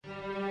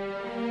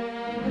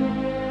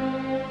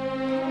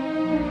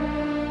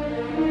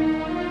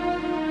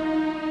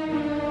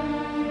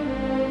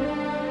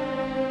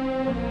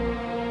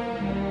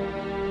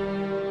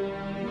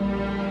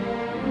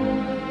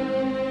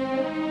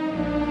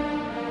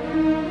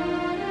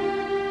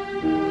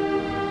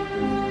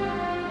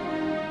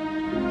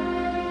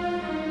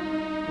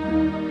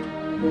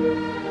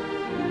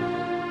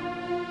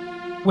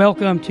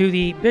Welcome to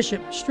the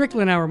Bishop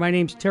Strickland Hour. My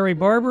name's Terry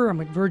Barber. I'm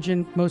at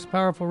Virgin Most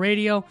Powerful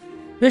Radio.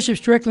 Bishop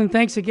Strickland,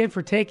 thanks again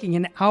for taking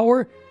an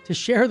hour to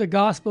share the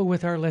gospel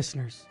with our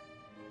listeners.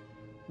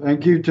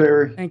 Thank you,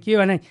 Terry. Thank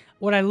you. And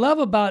what I love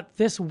about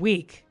this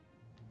week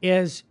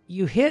is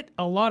you hit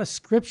a lot of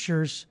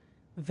scriptures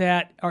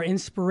that are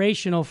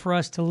inspirational for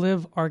us to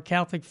live our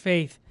Catholic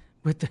faith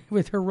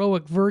with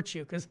heroic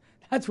virtue, because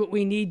that's what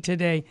we need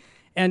today.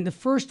 And the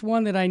first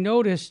one that I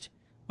noticed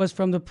was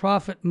from the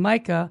prophet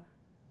Micah,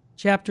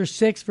 chapter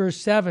 6, verse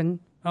 7.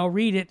 I'll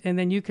read it, and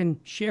then you can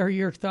share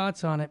your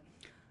thoughts on it.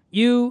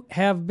 You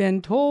have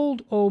been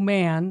told, O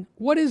man,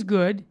 what is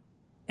good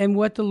and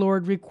what the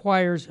Lord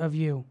requires of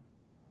you,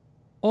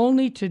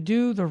 only to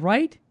do the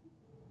right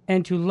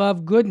and to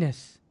love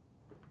goodness,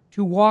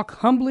 to walk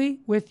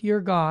humbly with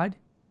your God.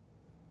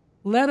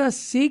 Let us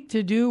seek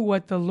to do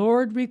what the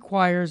Lord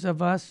requires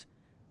of us,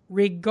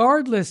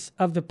 regardless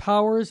of the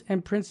powers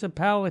and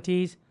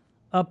principalities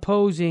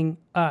opposing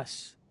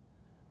us.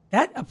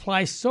 That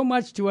applies so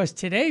much to us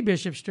today,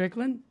 Bishop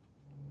Strickland.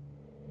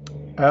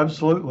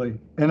 Absolutely.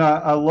 And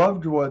I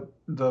loved what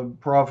the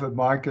prophet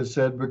Micah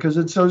said, because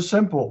it's so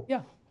simple.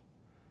 Yeah.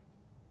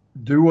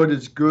 Do what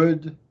is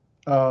good,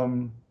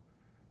 do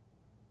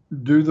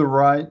the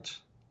right,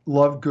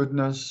 love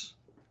goodness,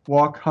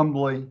 walk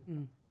humbly.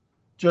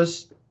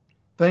 Just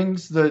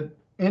things that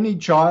any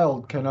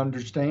child can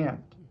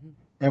understand.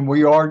 And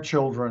we are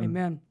children.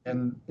 Amen.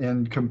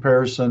 In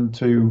comparison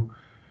to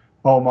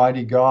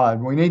Almighty God.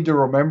 We need to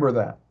remember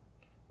that.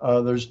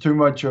 There's too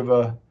much of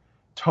a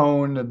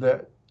tone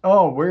that,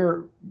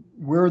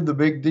 we're the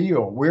big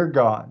deal. We're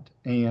God.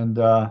 And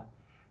the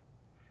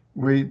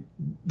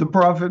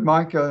prophet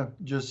Micah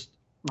just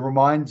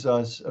reminds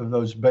us of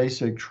those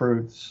basic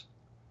truths.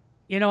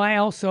 You know, I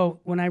also,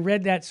 when I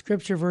read that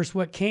scripture verse,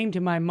 what came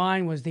to my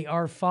mind was the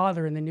Our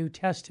Father in the New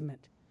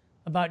Testament,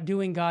 about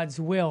doing God's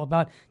will,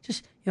 about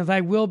just,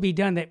 thy will be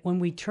done, that when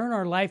we turn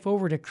our life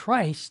over to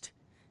Christ,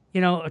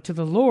 to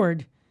the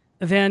Lord,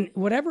 then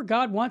whatever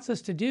God wants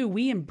us to do,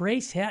 we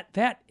embrace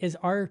that as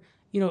our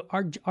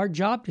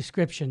job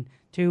description,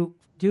 to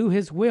do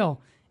his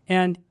will.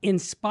 And in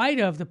spite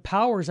of the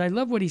powers, I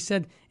love what he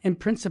said, and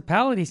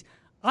principalities,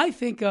 I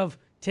think of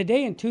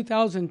today in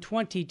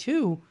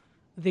 2022,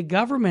 the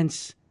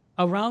governments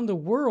around the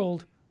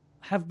world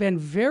have been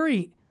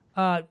very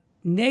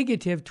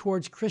negative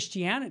towards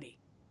Christianity.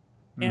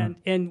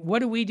 And what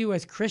do we do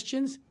as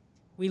Christians?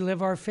 We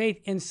live our faith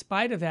in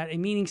spite of that, and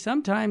meaning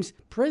sometimes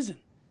prison,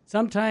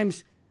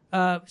 sometimes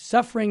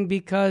suffering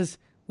because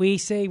we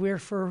say we're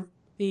for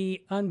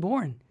the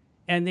unborn,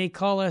 and they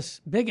call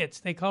us bigots.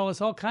 They call us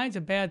all kinds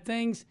of bad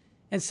things,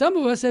 and some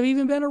of us have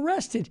even been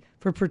arrested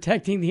for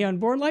protecting the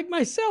unborn, like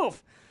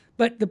myself.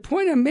 But the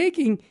point I'm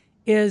making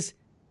is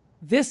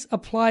this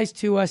applies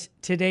to us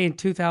today in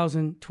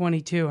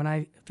 2022, and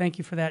I thank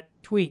you for that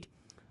tweet.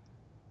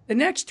 The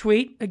next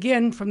tweet,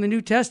 again from the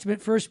New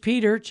Testament, 1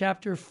 Peter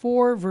chapter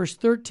 4, verse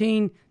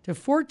 13 to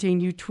 14,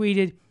 you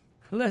tweeted,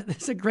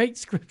 this is a great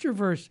scripture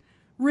verse,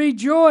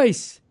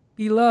 "Rejoice,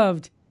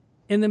 beloved,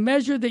 in the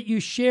measure that you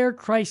share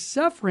Christ's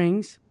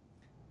sufferings.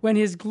 When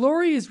his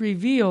glory is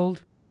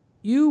revealed,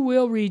 you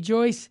will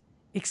rejoice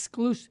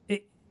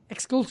exclusively.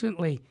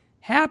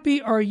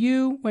 Happy are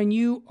you when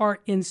you are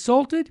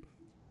insulted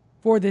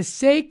for the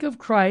sake of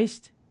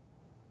Christ,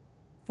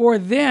 for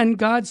then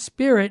God's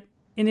Spirit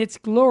in its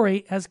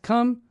glory has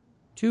come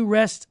to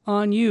rest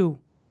on you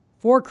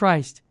for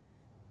Christ."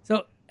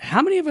 So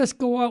how many of us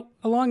go out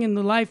along in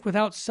the life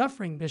without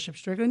suffering, Bishop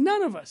Strickland?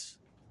 None of us.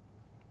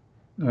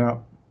 Yeah.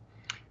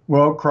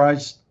 Well,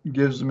 Christ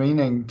gives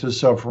meaning to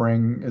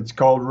suffering. It's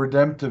called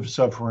redemptive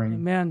suffering.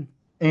 Amen.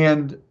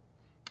 And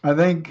I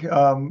think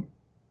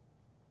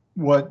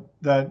what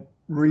that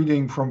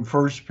reading from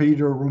 1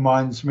 Peter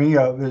reminds me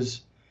of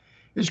is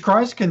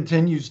Christ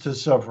continues to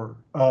suffer.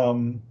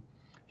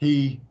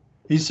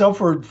 He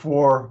suffered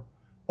for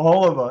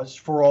all of us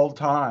for all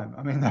time.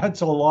 I mean,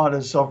 that's a lot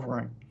of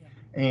suffering.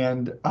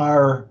 And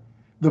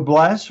the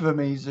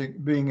blasphemies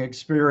being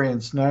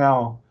experienced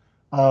now,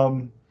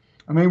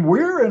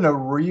 we're in a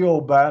real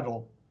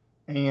battle.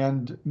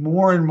 And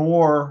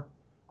more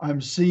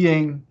I'm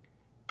seeing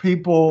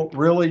people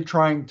really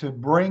trying to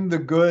bring the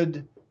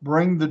good,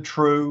 bring the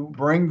true,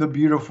 bring the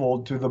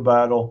beautiful to the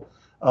battle.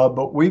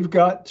 But we've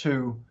got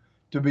to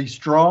be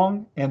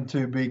strong and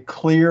to be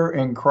clear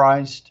in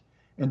Christ,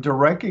 and to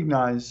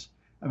recognize,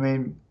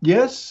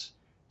 yes,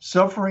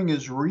 suffering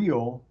is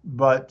real,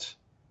 but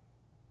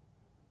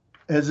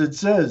as it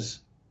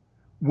says,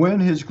 when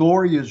his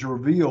glory is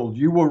revealed,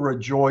 you will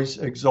rejoice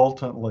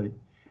exultantly.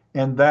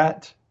 And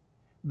that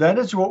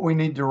is what we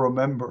need to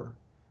remember.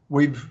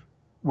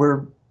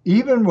 We're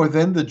even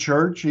within the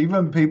church,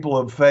 even people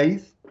of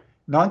faith,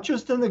 not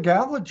just in the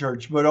Catholic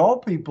Church, but all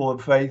people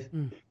of faith,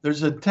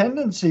 there's a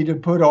tendency to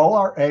put all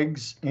our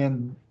eggs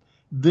in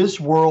this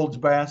world's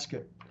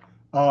basket.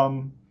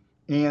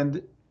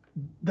 And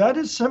that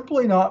is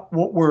simply not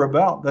what we're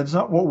about. That's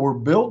not what we're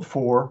built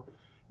for.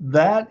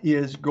 That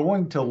is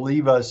going to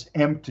leave us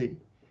empty.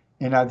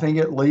 And I think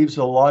it leaves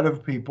a lot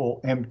of people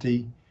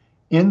empty.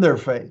 in their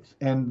faith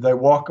and they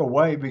walk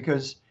away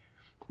because,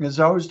 as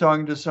I was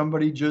talking to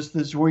somebody just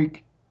this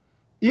week,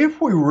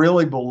 if we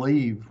really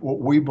believe what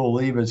we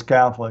believe as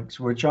Catholics,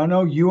 which I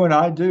know you and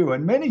I do,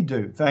 and many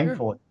do, Sure.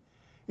 thankfully,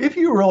 if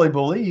you really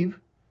believe,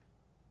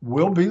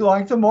 we'll be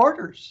like the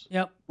martyrs.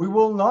 Yep. We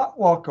will not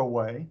walk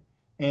away,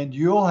 and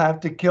you'll have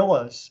to kill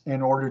us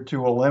in order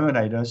to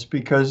eliminate us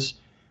because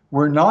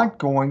we're not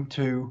going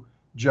to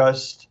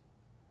just,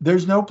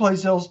 there's no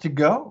place else to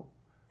go.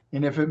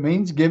 And if it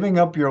means giving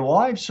up your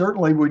life,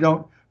 certainly we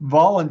don't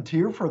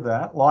volunteer for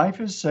that. Life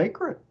is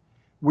sacred.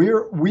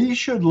 We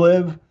should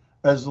live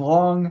as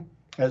long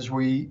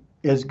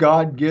as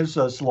God gives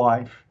us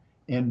life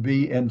and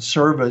be in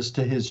service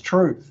to his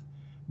truth.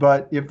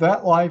 But if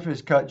that life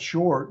is cut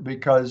short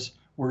because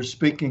we're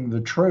speaking the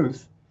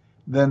truth,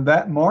 then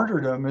that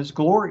martyrdom is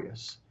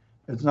glorious.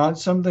 It's not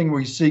something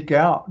we seek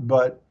out,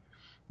 but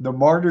the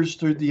martyrs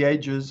through the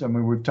ages, I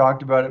mean, we've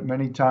talked about it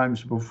many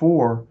times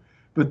before,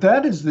 but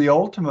that is the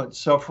ultimate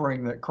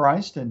suffering that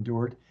Christ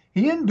endured.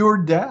 He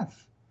endured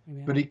death,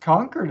 Amen. but he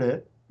conquered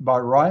it by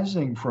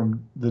rising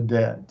from the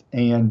dead.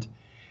 And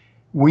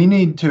we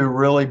need to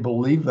really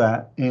believe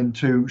that and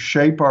to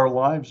shape our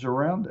lives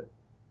around it.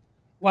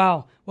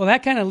 Wow. Well,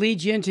 that kind of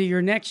leads you into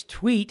your next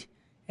tweet.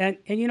 And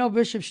you know,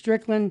 Bishop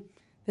Strickland,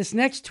 this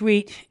next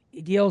tweet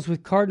deals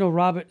with Cardinal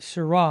Robert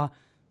Sarah,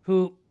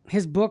 who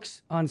his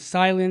books on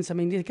silence. I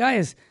mean, the guy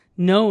is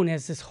known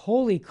as this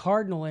holy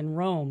cardinal in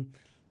Rome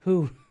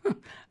who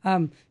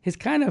has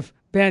kind of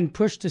been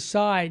pushed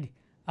aside,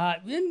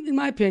 in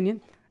my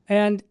opinion.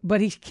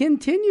 But he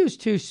continues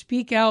to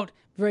speak out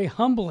very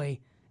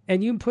humbly.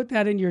 And you put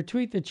that in your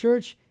tweet. The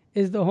church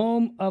is the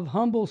home of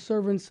humble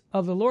servants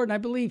of the Lord. And I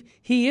believe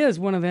he is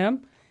one of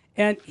them.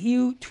 And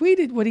you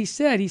tweeted what he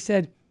said. He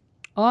said,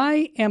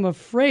 I am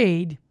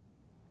afraid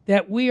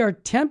that we are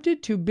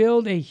tempted to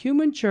build a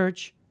human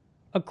church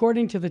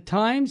according to the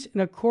times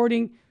and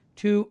according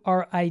to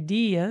our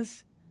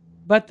ideas,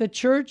 but the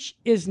church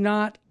is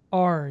not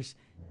ours.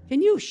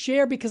 Can you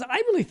share? Because I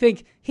really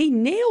think he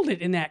nailed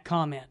it in that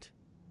comment.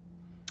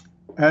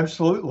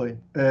 Absolutely.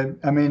 And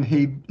I mean,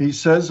 he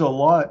says a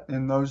lot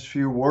in those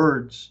few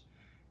words.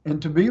 And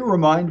to be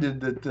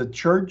reminded that the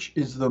church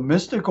is the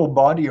mystical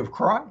body of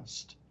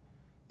Christ.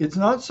 It's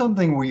not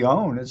something we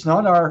own. It's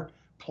not our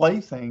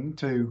plaything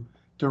to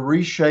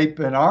reshape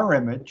in our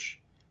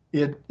image.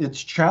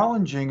 It's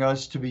challenging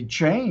us to be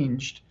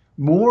changed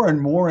more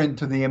and more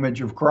into the image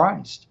of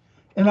Christ.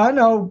 And I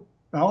know,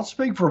 I'll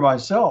speak for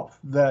myself,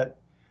 that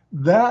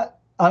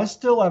I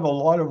still have a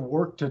lot of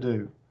work to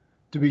do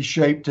to be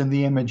shaped in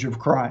the image of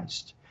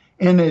Christ.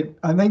 And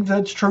I think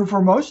that's true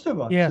for most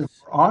of us. Yes. If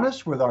we're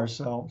honest with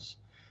ourselves.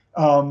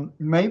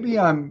 Maybe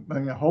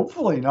I'm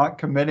hopefully not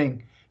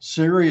committing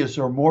serious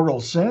or mortal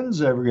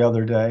sins every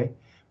other day,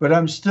 but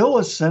I'm still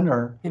a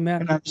sinner.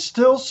 Amen. And I'm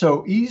still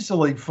so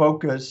easily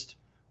focused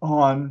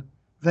on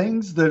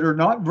things that are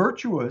not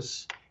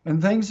virtuous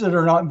and things that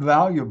are not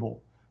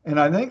valuable. And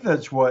I think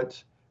that's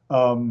what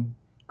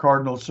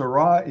Cardinal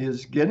Sarah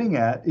is getting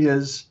at,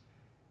 is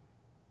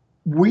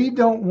we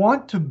don't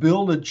want to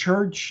build a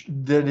church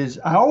that is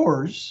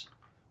ours.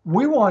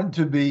 We want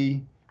to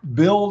be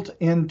built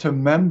into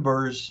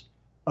members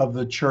of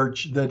the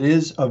church that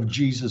is of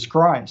Jesus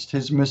Christ,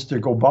 his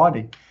mystical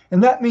body.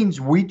 And that means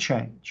we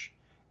change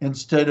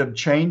instead of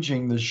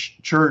changing the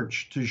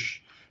church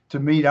to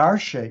meet our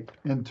shape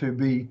and to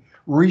be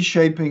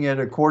reshaping it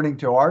according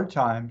to our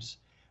times.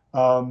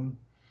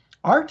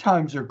 Our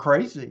times are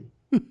crazy.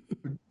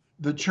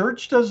 The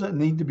church doesn't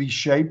need to be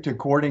shaped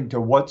according to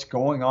what's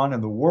going on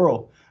in the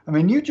world. I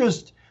mean, you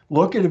just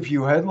look at a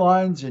few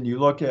headlines and you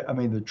look at,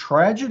 the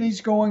tragedies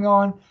going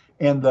on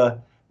and the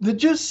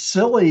just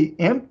silly,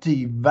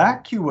 empty,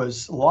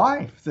 vacuous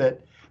life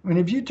that,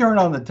 if you turn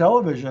on the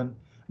television,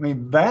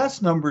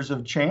 vast numbers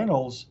of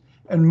channels,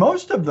 and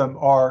most of them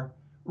are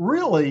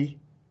really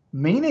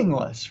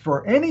meaningless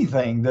for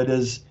anything that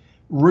is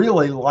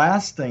really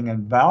lasting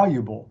and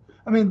valuable.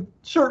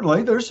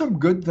 Certainly there's some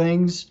good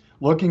things,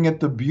 looking at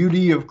the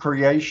beauty of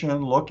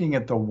creation, looking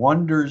at the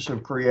wonders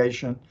of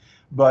creation,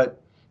 but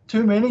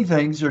too many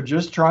things are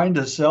just trying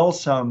to sell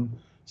some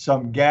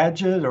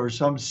gadget or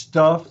some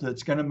stuff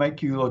that's going to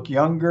make you look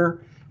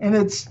younger. And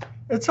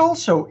it's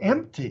also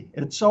empty.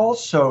 It's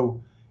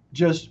also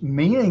just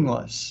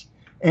meaningless.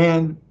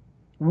 And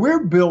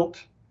we're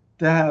built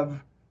to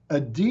have a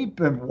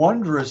deep and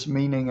wondrous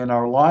meaning in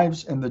our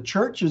lives, and the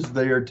church is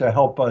there to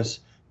help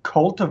us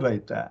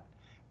cultivate that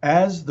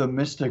as the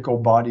mystical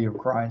body of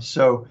Christ.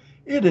 So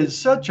it is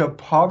such a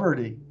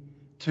poverty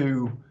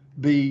to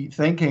be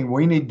thinking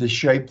we need to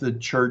shape the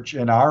church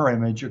in our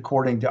image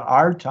according to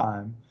our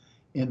time.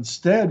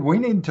 Instead, we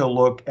need to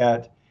look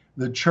at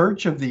the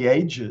church of the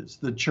ages,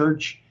 the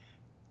church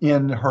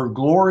in her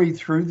glory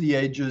through the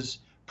ages,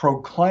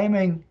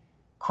 proclaiming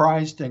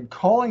Christ and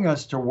calling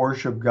us to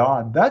worship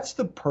God. That's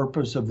the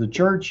purpose of the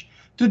church,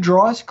 to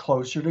draw us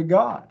closer to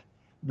God.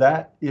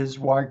 That is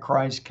why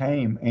Christ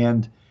came.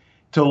 And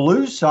to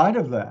lose sight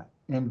of that,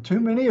 and too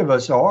many of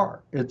us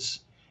are,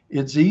 it's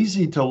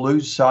easy to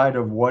lose sight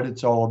of what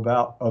it's all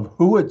about, of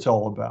who it's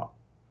all about.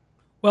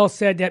 Well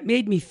said. That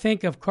made me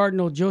think of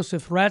Cardinal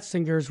Joseph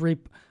Ratzinger's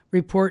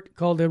report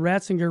called the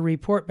Ratzinger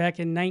Report back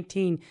in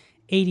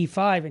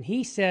 1985. And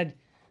he said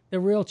the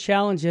real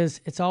challenge is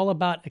it's all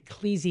about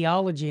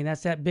ecclesiology, and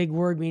that's that big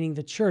word meaning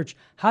the church.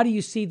 How do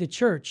you see the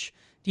church?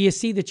 Do you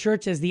see the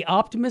church as the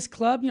optimist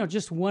club?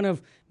 Just one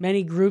of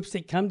many groups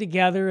that come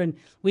together and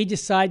we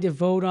decide to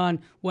vote on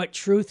what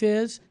truth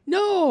is?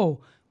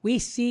 No, we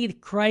see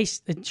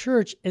Christ, the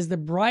church, as the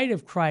bride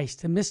of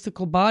Christ, the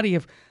mystical body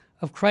of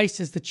Christ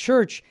as the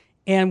church.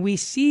 And we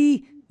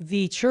see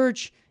the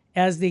church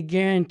as the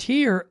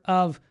guarantor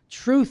of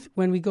truth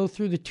when we go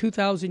through the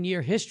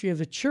 2,000-year history of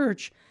the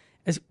church,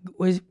 as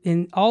was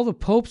in all the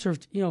popes are,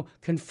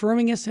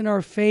 confirming us in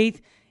our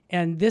faith.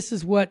 And this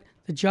is what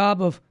the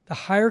job of the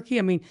hierarchy.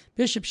 I mean,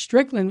 Bishop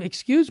Strickland,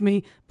 excuse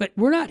me, but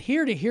we're not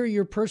here to hear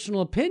your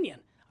personal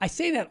opinion. I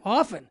say that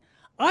often.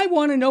 I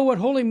want to know what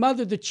Holy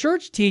Mother, the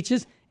church,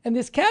 teaches, and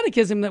this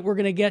catechism that we're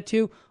going to get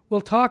to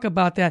will talk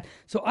about that.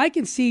 So I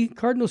can see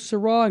Cardinal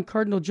Sarah and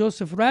Cardinal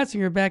Joseph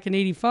Ratzinger back in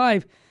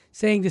 85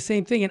 saying the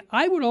same thing. And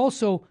I would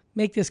also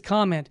make this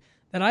comment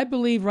that I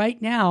believe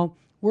right now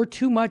we're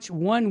too much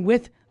one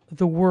with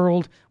the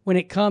world when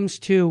it comes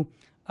to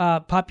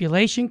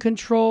population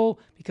control,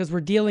 because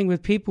we're dealing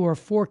with people who are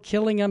for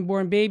killing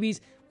unborn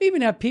babies. We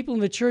even have people in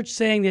the church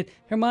saying that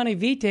Humanae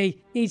Vitae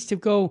needs to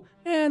go,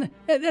 and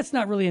that's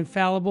not really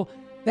infallible.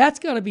 That's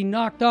got to be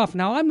knocked off.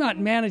 Now, I'm not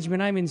in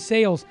management, I'm in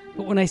sales,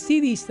 but when I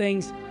see these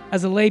things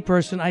as a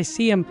layperson, I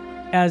see them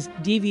as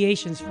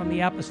deviations from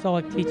the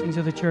apostolic teachings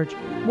of the church.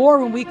 More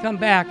when we come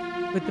back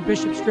with the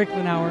Bishop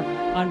Strickland Hour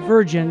on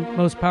Virgin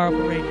Most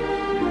Powerful Radio.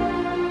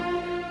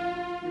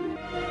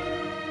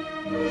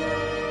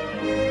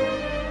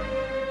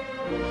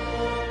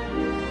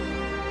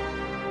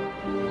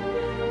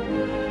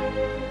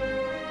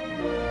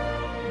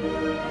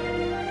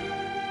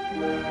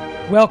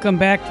 Welcome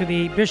back to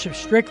the Bishop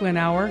Strickland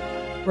Hour.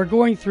 We're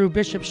going through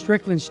Bishop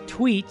Strickland's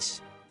tweets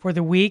for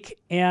the week,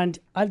 and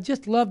I've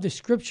just loved the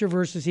scripture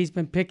verses he's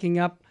been picking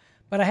up.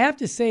 But I have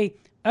to say,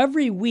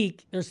 every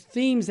week there's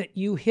themes that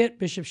you hit,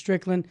 Bishop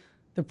Strickland.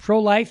 The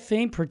pro-life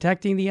theme,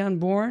 protecting the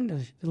unborn,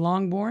 the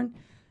longborn.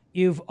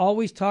 You've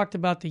always talked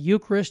about the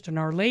Eucharist and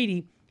Our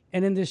Lady,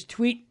 and in this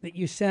tweet that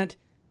you sent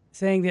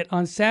saying that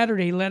on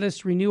Saturday, let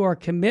us renew our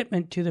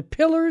commitment to the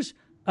pillars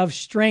of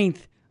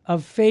strength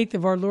of faith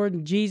of our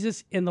Lord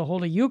Jesus in the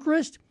Holy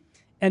Eucharist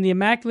and the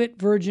Immaculate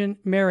Virgin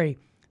Mary.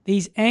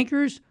 These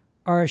anchors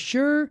are a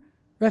sure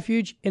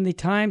refuge in the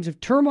times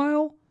of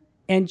turmoil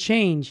and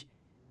change.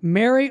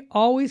 Mary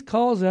always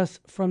calls us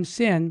from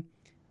sin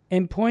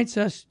and points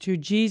us to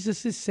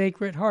Jesus'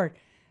 Sacred Heart.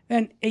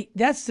 And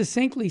that's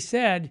succinctly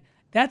said.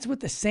 That's what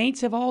the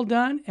saints have all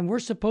done, and we're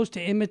supposed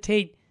to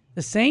imitate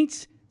the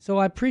saints. So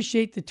I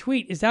appreciate the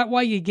tweet. Is that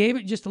why you gave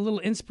it? Just a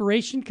little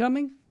inspiration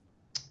coming?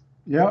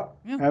 Yeah,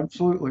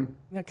 absolutely.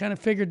 I kind of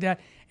figured that.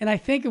 And I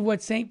think of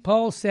what St.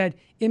 Paul said,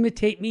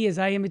 imitate me as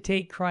I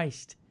imitate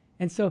Christ.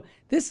 And so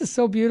this is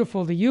so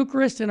beautiful, the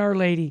Eucharist and Our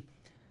Lady.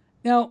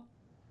 Now,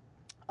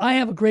 I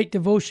have a great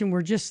devotion.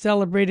 We're just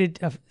celebrated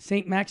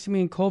St.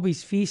 Maximilian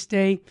Kolbe's feast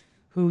day,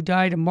 who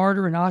died a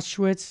martyr in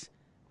Auschwitz.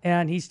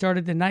 And he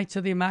started the Knights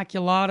of the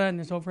Immaculata, and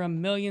there's over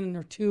 1 million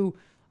or 2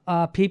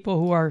 people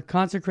who are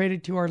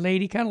consecrated to Our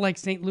Lady, kind of like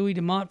St. Louis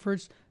de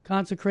Montfort's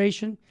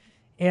consecration.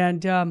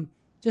 And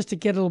just to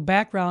get a little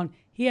background,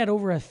 he had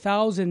over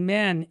 1,000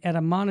 men at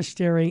a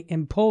monastery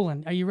in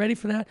Poland. Are you ready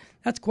for that?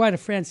 That's quite a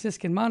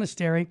Franciscan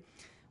monastery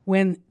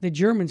when the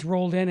Germans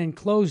rolled in and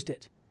closed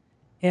it.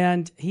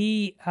 And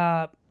he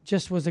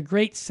just was a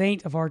great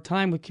saint of our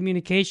time with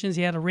communications.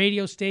 He had a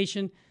radio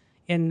station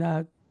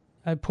in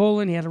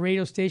Poland. He had a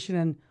radio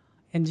station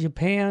in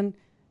Japan.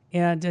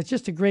 And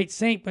just a great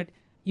saint. But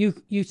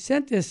you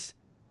sent this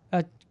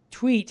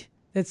tweet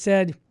that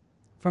said,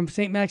 from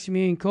St.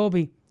 Maximilian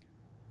Kolbe,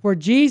 "For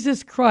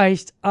Jesus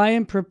Christ, I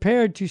am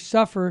prepared to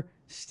suffer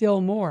still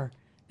more."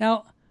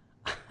 Now,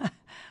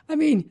 I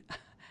mean,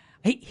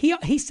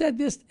 he said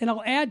this, and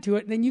I'll add to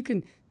it, and then you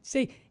can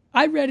say,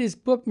 I read his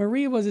book,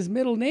 Maria was his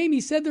middle name.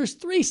 He said there's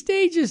 3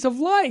 stages of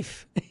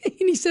life. And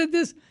he said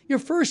this, your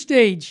first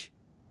stage,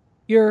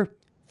 your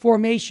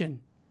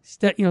formation,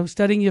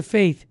 studying your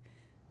faith.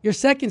 Your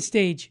second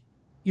stage,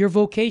 your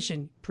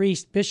vocation,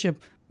 priest,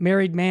 bishop,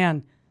 married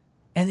man.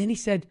 And then he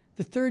said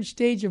the third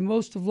stage of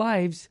most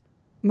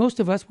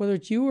of us, whether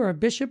it's you or a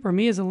bishop or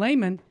me as a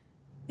layman,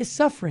 is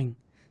suffering.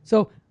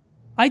 So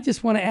I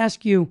just want to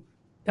ask you,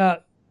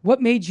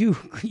 what made you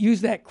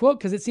use that quote?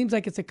 Because it seems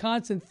like it's a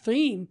constant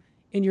theme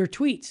in your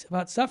tweets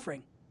about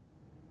suffering.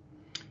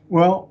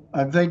 Well,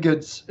 I think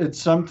it's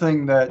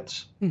something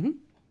that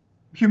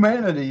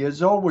humanity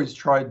has always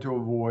tried to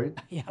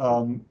avoid,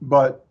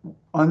 but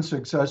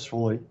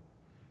unsuccessfully.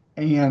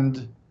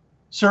 And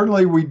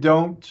certainly we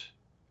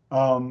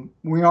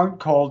aren't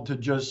called to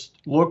just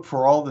look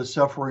for all the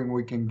suffering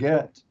we can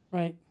get.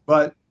 Right.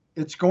 But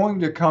it's going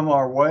to come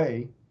our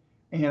way.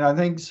 And I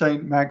think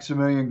St.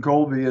 Maximilian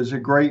Kolbe is a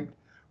great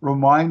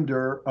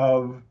reminder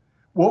of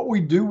what we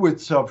do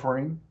with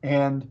suffering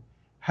and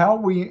how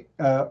we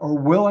are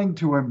willing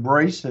to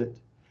embrace it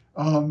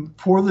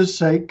for the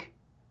sake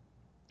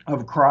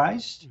of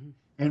Christ Mm-hmm.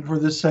 and for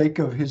the sake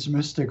of his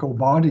mystical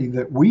body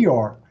that we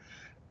are.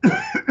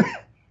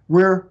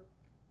 Where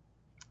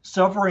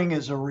suffering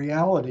is a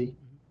reality,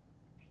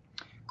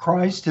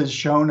 Christ has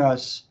shown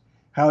us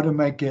how to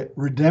make it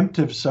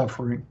redemptive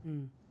suffering.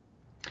 Mm.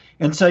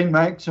 And St.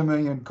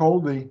 Maximilian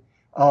Kolbe,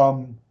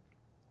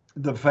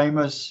 the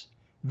famous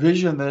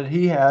vision that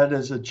he had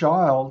as a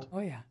child, Oh,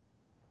 yeah.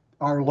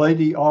 Our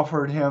Lady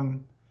offered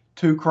him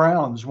two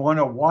crowns, one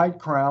a white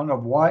crown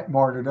of white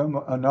martyrdom,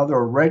 another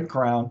a red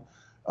crown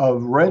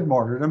of red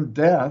martyrdom,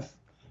 death.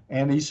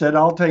 And he said,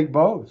 I'll take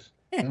both.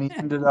 And he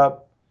ended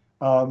up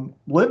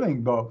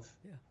living both.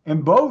 Yeah.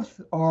 And both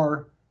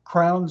are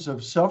crowns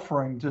of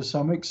suffering to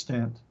some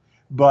extent.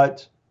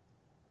 But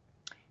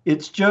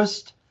it's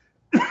just,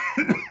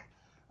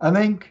 I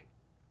think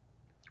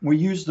we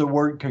use the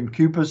word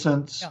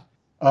concupiscence.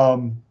 Yeah.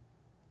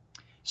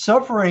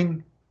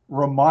 Suffering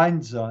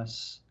reminds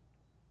us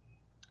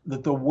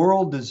that the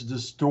world is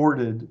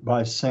distorted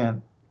by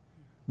sin.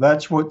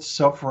 That's what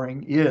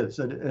suffering is.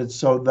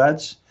 So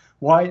that's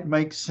why it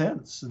makes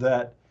sense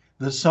that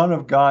the Son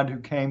of God who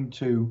came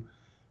to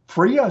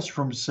free us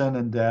from sin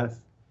and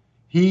death,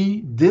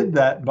 he did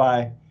that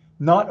by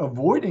not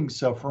avoiding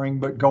suffering,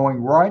 but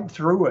going right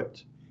through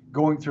it,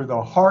 going through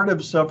the heart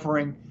of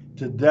suffering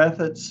to death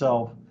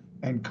itself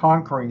and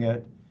conquering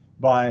it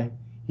by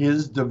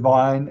his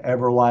divine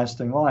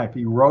everlasting life.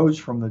 He rose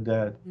from the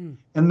dead. Mm.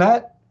 And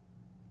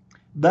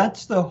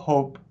that's the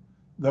hope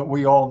that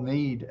we all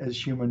need as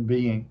human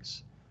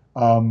beings.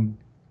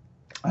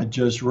 I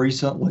just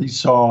recently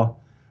saw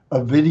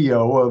a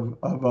video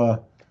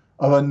of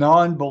a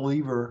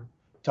non-believer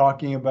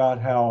talking about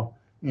how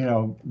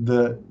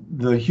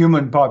the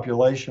human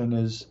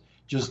population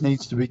just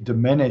needs to be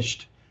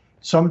diminished.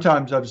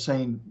 Sometimes I've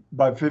seen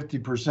by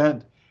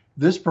 50%.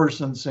 This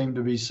person seemed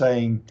to be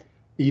saying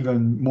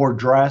even more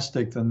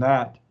drastic than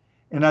that.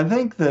 And I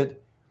think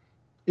that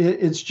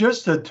it's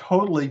just a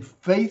totally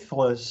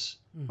faithless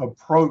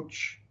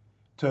approach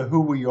to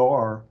who we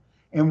are.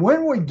 And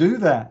when we do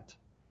that,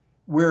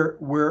 we're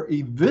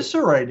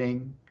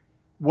eviscerating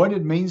what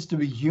it means to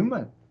be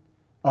human.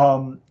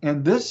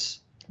 And this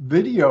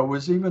video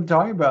was even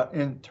talking about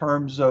in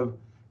terms of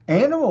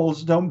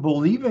animals don't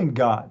believe in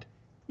God.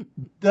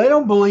 They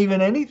don't believe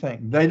in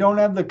anything. They don't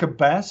have the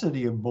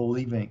capacity of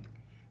believing.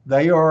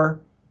 They are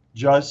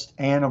just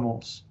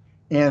animals.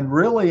 And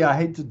really, I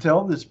hate to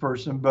tell this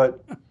person,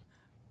 but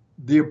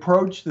the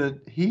approach that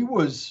he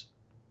was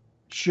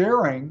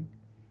sharing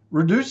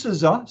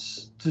reduces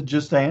us to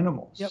just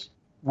animals. Yep.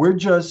 We're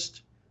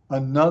just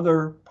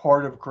another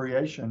part of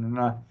creation.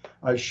 And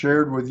I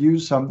shared with you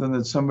something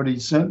that somebody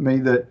sent me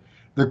that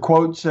the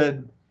quote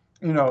said,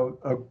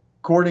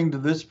 according to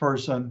this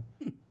person,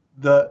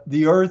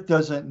 the earth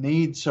doesn't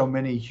need so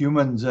many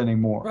humans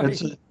anymore.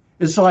 Right.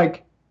 It's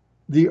like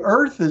the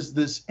earth is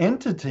this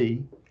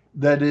entity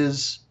that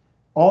is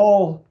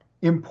all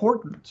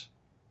important,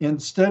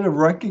 instead of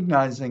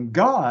recognizing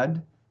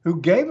God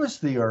who gave us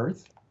the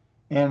earth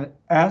and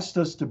asked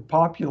us to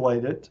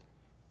populate it,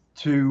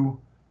 to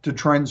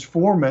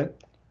transform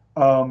it.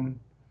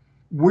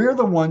 We're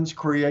the ones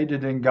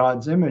created in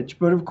God's image.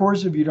 But of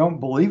course, if you don't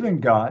believe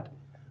in God,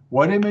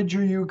 what image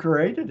are you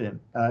created in?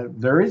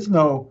 There's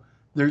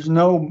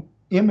no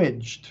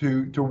image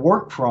to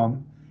work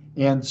from.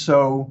 And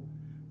so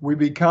we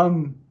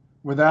become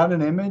without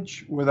an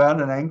image,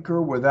 without an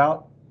anchor,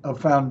 without a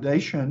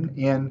foundation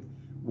in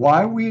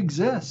why we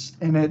exist.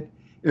 And it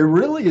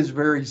really is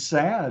very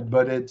sad,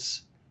 but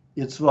it's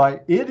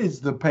like it is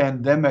the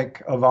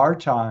pandemic of our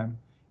time,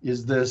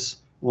 is this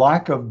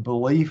lack of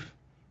belief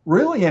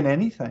really in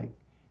anything.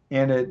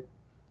 And it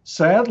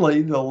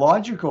sadly, the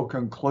logical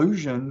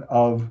conclusion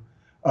of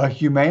a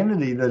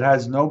humanity that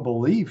has no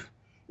belief,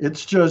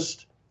 it's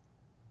just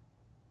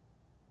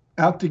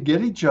out to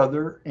get each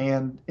other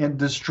and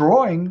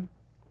destroying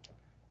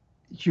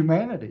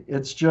humanity.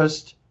 It's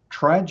just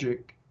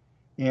tragic.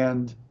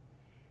 And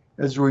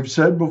as we've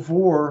said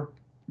before,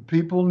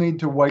 people need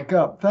to wake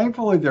up.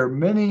 Thankfully, there are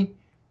many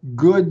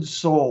good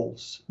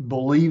souls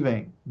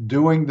believing,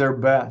 doing their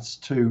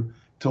best to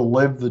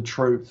live the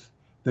truth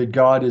that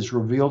God has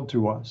revealed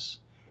to us.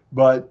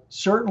 But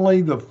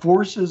certainly the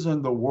forces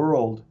in the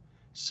world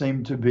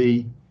seem to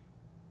be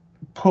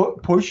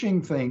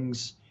pushing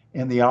things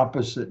in the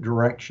opposite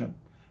direction.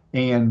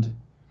 And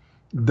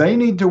they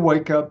need to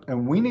wake up,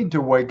 and we need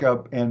to wake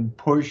up and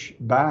push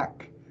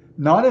back,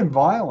 not in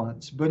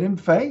violence, but in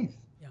faith,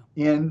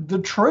 in the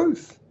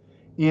truth,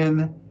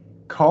 in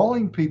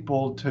calling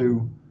people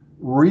to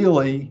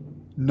really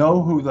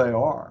know who they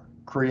are,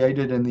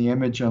 created in the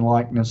image and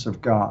likeness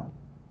of God.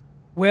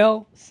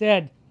 Well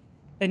said.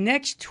 The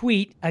next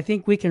tweet, I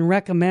think we can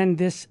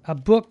recommend a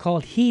book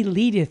called He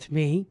Leadeth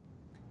Me,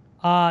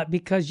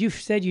 because you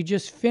said you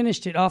just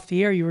finished it off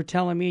the air. You were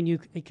telling me,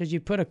 because you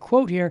put a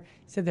quote here,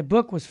 said the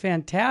book was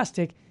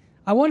fantastic.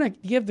 I want to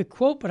give the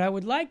quote, but I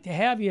would like to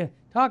have you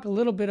talk a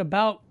little bit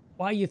about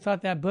why you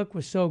thought that book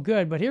was so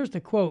good. But here's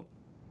the quote.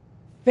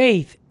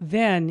 Faith,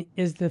 then,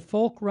 is the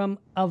fulcrum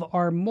of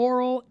our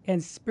moral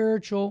and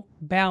spiritual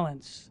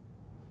balance.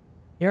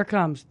 Here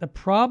comes. The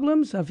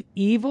problems of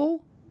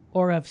evil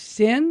or of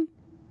sin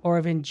or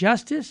of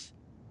injustice,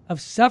 of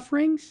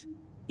sufferings,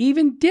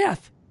 even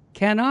death,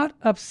 cannot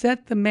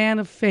upset the man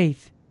of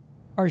faith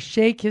or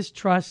shake his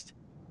trust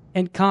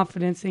and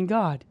confidence in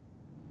God.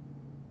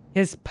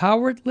 His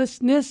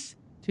powerlessness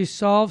to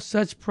solve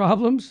such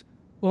problems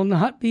will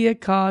not be a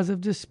cause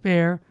of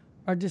despair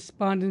or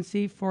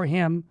despondency for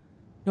him,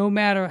 no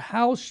matter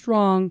how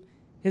strong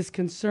his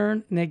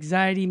concern and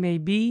anxiety may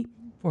be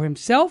for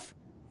himself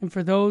and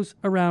for those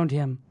around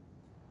him.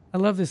 I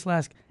love this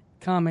last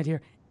comment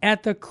here.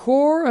 At the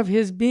core of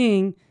his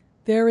being,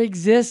 there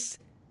exists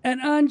an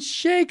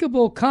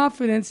unshakable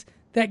confidence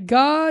that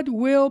God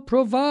will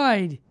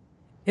provide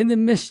in the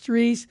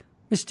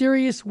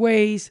mysterious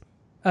ways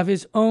of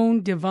his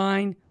own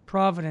divine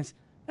providence.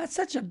 That's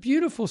such a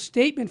beautiful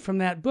statement from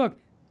that book.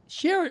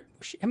 Share it.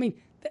 I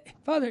mean,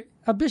 Father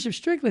Bishop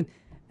Strickland,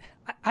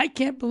 I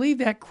can't believe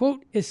that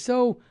quote is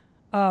so.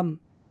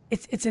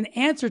 It's an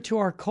answer to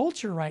our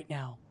culture right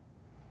now.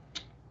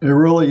 It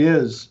really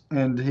is,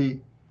 and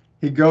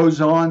he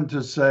goes on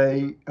to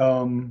say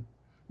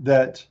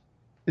that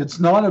it's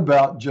not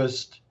about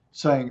just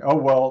saying, "Oh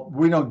well,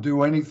 we don't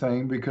do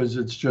anything because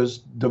it's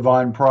just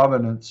divine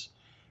providence."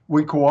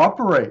 We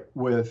cooperate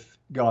with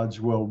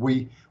God's will.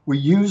 We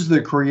use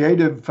the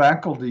creative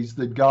faculties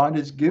that God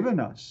has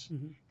given us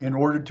in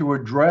order to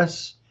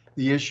address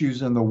the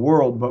issues in the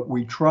world, but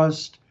we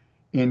trust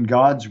in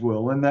God's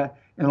will. And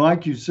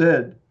like you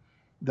said,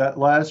 that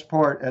last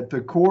part, at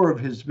the core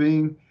of his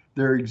being,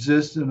 there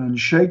exists an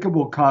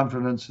unshakable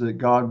confidence that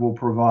God will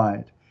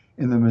provide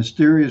in the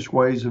mysterious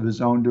ways of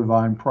his own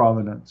divine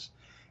providence.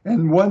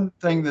 And one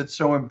thing that's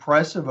so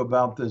impressive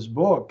about this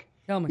book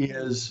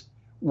is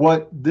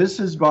this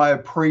is by a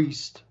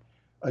priest,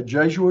 a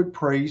Jesuit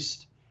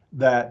priest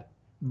that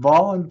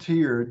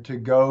volunteered to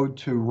go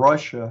to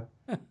Russia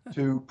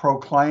to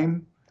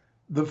proclaim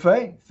the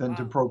faith and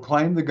to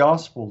proclaim the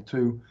gospel,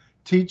 to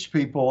teach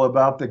people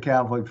about the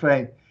Catholic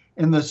faith.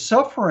 And the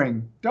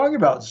suffering, talking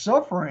about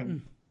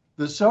suffering,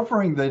 the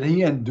suffering that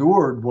he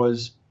endured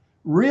was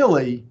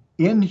really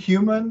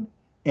inhuman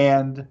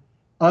and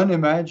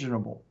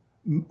unimaginable.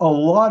 A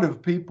lot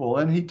of people,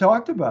 and he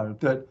talked about it,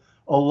 that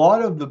a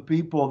lot of the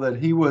people that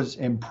he was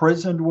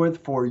imprisoned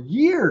with for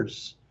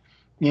years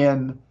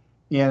in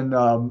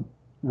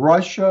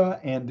Russia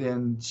and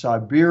in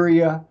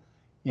Siberia,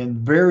 in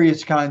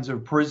various kinds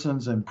of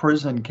prisons and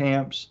prison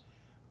camps,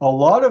 a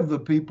lot of the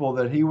people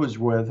that he was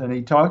with, and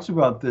he talks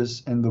about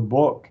this in the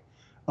book,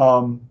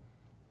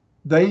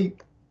 they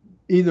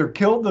either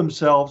killed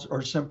themselves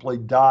or simply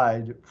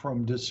died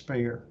from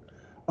despair.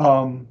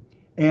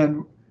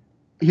 And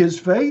his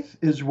faith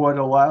is what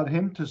allowed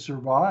him to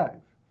survive.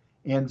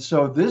 And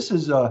so this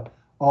is a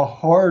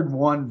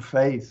hard-won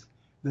faith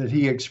that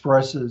he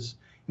expresses.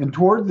 And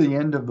toward the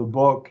end of the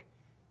book,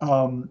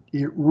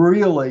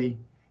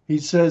 he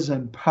says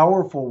in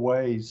powerful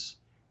ways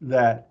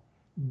that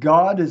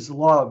God is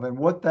love, and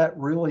what that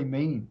really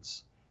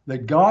means,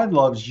 that God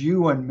loves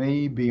you and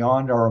me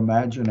beyond our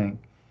imagining.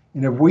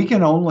 And if we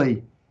can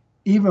only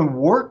even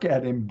work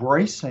at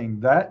embracing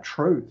that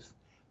truth,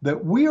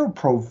 that we are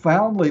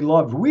profoundly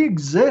loved, we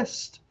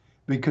exist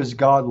because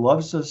God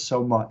loves us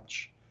so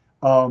much.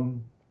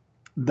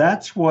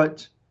 That's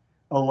what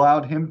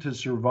allowed him to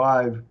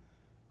survive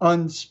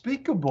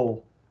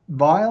unspeakable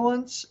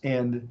violence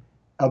and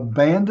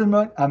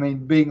abandonment. I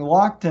mean, being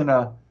locked in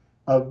a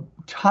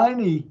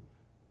tiny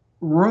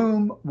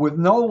room with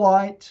no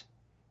light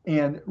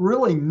and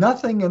really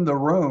nothing in the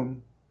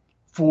room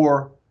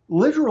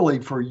literally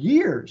for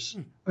years.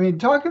 I mean,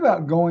 talk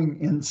about going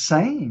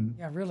insane.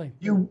 Yeah, really.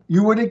 You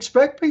would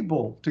expect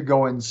people to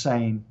go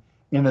insane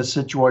in a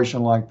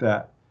situation like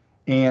that.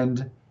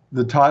 And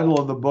the title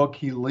of the book,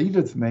 He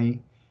Leadeth Me,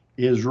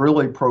 is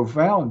really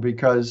profound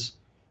because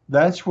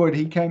that's what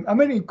he came. I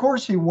mean, of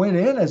course, he went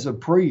in as a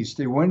priest.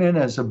 He went in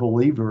as a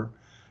believer,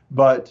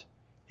 but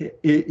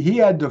he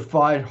had to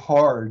fight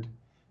hard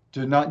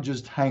to not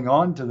just hang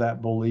on to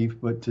that belief,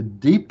 but to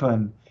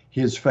deepen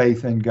his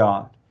faith in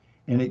God.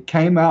 And it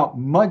came out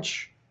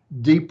much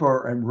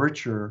deeper and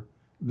richer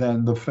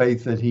than the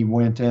faith that he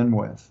went in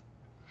with.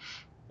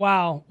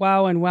 Wow,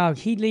 wow, and wow.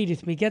 He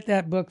leadeth me. Get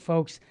that book,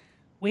 folks.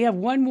 We have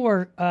one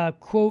more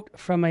quote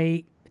from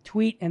a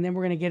tweet, and then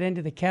we're going to get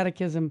into the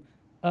Catechism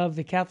of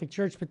the Catholic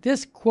Church. But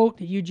this quote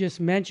that you just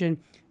mentioned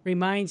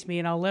reminds me,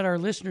 and I'll let our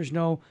listeners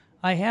know,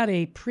 I had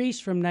a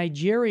priest from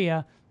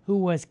Nigeria who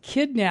was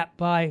kidnapped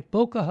by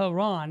Boko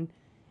Haram,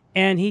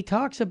 and he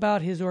talks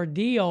about his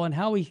ordeal and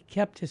how he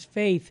kept his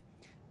faith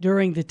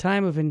during the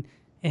time of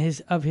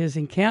his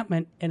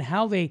encampment and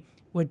how they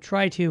would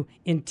try to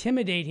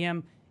intimidate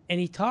him. And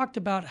he talked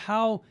about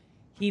how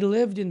he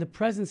lived in the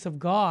presence of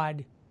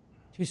God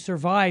to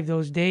survive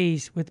those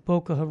days with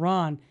Boko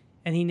Haram,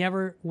 and he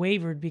never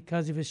wavered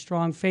because of his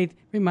strong faith.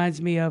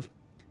 Reminds me of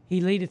He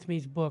Leadeth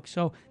Me's book.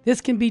 So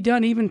this can be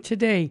done even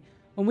today.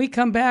 When we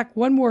come back,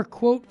 one more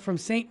quote from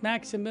St.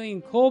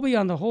 Maximilian Kolbe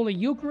on the Holy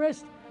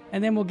Eucharist,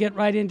 and then we'll get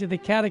right into the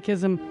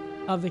Catechism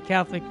of the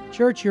Catholic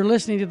Church. You're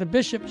listening to the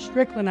Bishop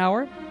Strickland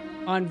Hour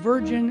on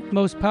Virgin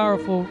Most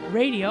Powerful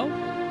Radio.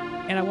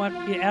 And I want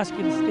to ask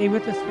you to stay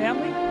with us,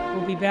 family.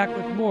 We'll be back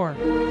with more.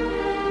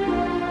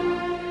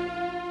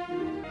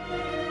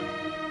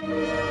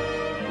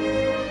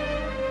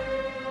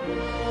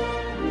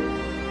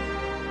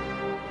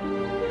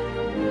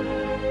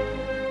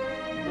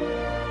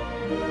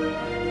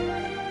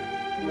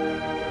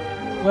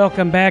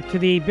 Welcome back to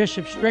the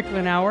Bishop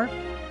Strickland Hour.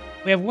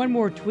 We have one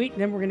more tweet,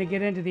 and then we're going to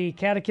get into the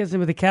Catechism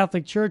of the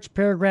Catholic Church,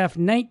 paragraph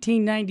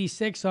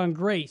 1996 on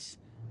grace.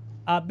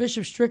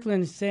 Bishop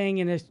Strickland is saying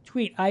in his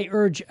tweet, I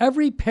urge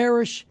every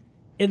parish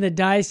in the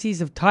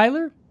Diocese of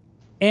Tyler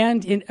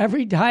and in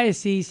every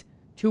diocese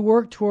to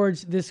work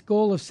towards this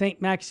goal of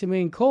St.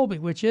 Maximilian Kolbe,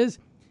 which is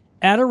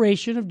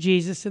adoration of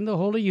Jesus in the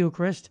Holy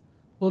Eucharist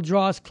will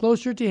draw us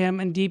closer to him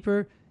and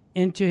deeper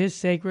into his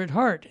sacred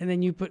heart. And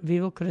then you put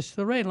Viva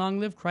Cristo Rey, long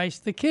live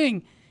Christ the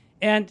King.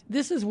 And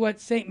this is what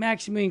St.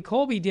 Maximilian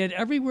Kolbe did.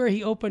 Everywhere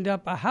he opened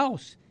up a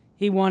house,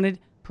 he wanted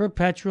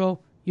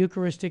perpetual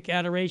Eucharistic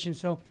adoration.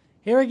 So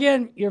here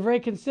again, you're very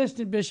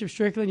consistent, Bishop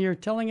Strickland. You're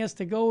telling us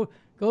to go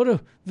to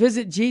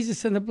visit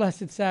Jesus in the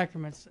Blessed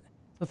Sacraments.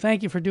 So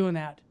thank you for doing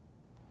that.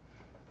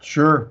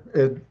 Sure.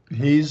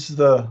 He's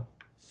the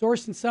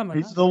source and summit.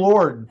 He's the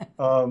Lord.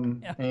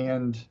 Yeah.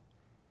 And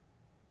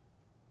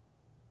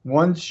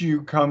once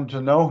you come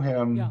to know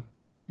him,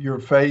 your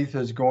faith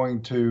is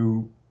going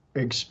to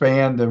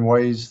expand in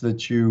ways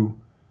that you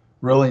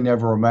really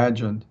never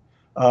imagined.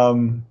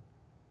 I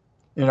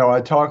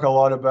talk a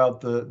lot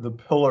about the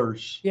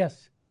pillars.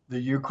 Yes.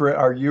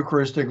 Our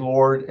Eucharistic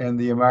Lord and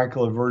the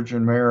Immaculate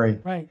Virgin Mary.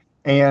 Right.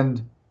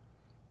 And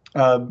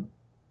I've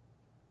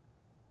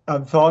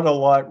thought a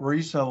lot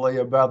recently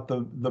about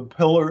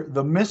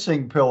the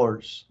missing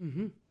pillars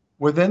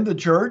within the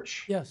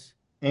church. Yes.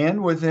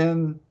 And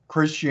within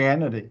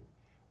Christianity.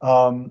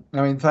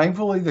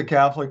 Thankfully, the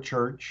Catholic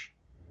Church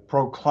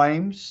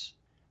proclaims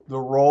the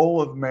role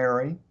of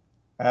Mary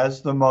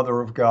as the Mother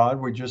of God.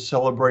 We just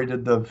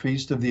celebrated the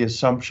Feast of the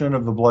Assumption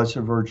of the Blessed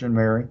Virgin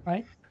Mary.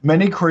 Right.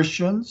 Many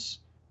Christians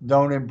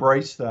don't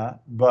embrace that,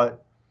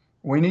 but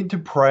we need to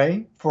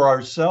pray for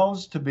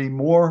ourselves to be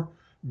more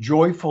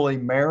joyfully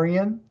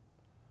Marian,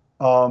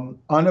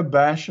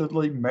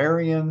 unabashedly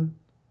Marian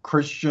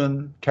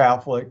Christian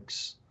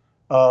Catholics,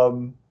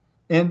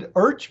 and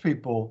urge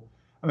people.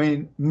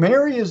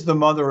 Mary is the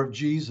mother of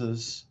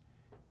Jesus.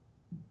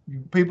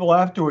 People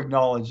have to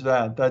acknowledge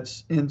that.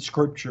 That's in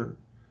Scripture.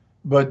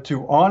 But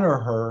to honor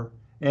her,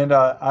 and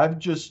I've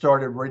just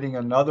started reading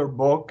another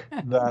book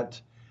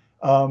that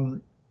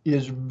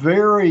is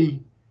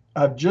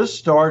I've just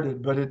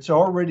started, but it's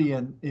already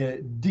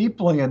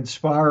deeply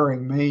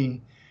inspiring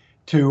me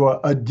to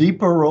a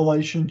deeper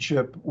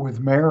relationship with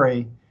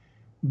Mary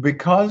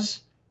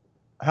because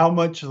how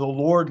much the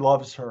Lord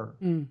loves her.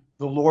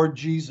 The Lord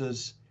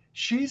Jesus,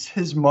 she's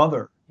his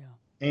mother.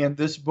 Yeah. And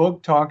this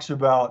book talks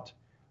about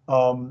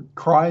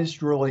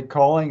Christ really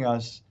calling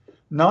us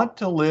not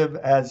to live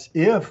as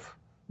if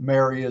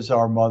Mary is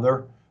our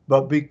mother,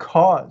 but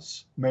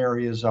because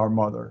Mary is our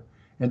mother,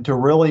 and to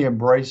really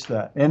embrace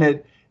that. And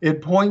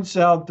it points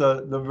out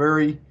the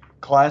very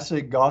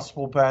classic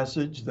gospel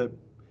passage that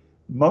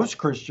most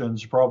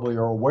Christians probably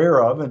are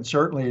aware of, and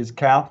certainly as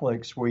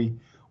Catholics, we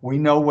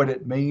know what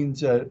it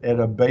means at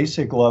a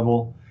basic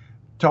level,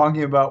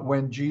 talking about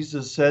when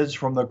Jesus says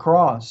from the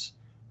cross,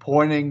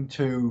 pointing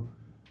to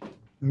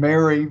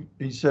Mary,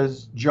 he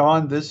says,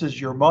 John, this is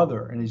your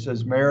mother. And he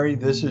says, Mary,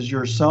 this is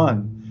your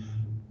son.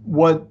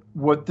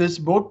 What this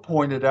book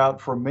pointed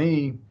out for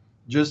me,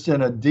 just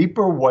in a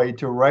deeper way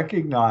to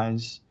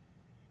recognize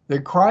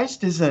that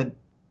Christ isn't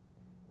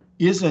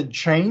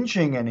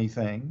changing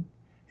anything.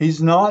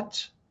 He's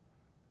not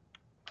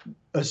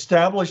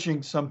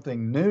establishing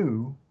something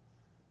new.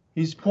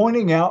 He's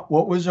pointing out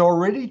what was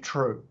already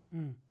true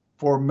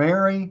for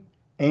Mary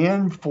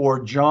and for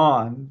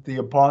John, the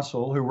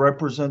apostle, who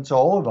represents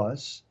all of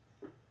us.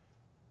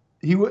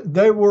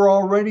 They were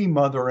already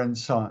mother and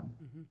son.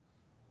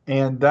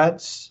 And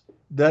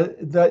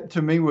that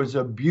to me was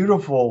a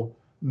beautiful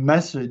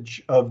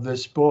message of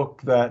this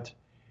book, that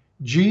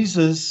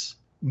Jesus'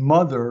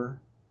 mother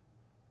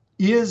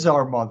is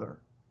our mother.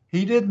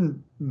 He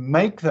didn't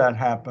make that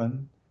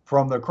happen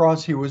from the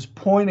cross. He was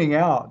pointing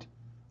out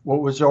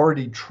what was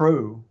already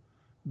true,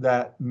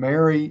 that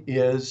Mary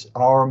is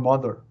our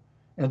mother.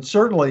 And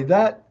certainly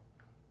that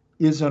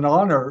is an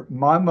honor.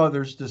 My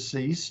mother's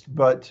deceased,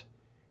 but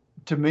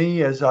to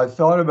me, as I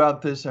thought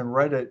about this and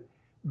read it,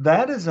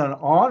 that is an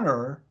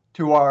honor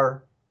to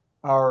our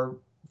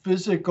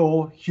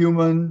physical,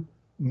 human,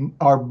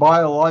 our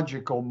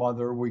biological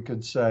mother, we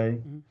could say.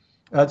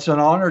 That's an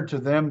honor to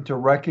them to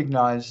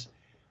recognize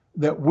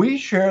that we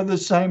share the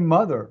same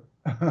mother.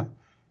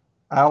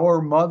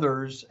 Our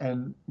mothers,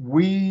 and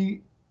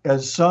we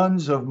as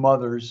sons of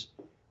mothers,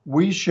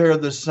 we share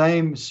the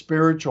same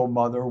spiritual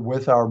mother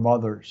with our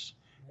mothers.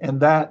 And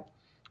that,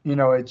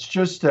 it's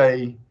just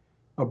a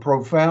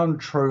profound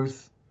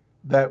truth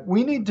that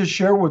we need to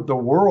share with the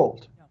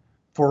world,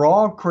 for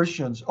all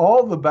Christians,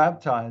 all the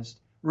baptized,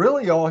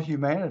 really all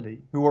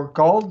humanity who are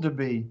called to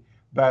be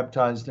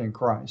baptized in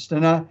Christ.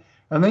 And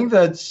I think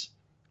that's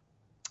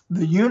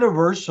the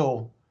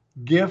universal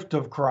gift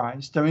of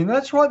Christ. I mean,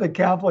 that's why the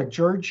Catholic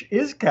Church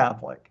is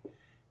Catholic,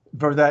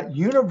 for that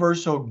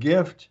universal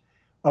gift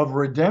of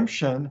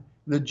redemption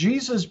that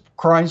Jesus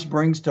Christ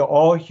brings to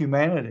all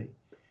humanity.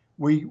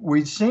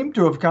 We seem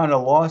to have kind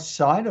of lost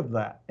sight of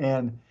that,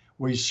 and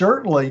we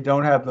certainly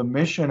don't have the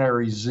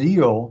missionary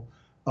zeal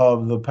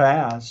of the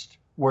past,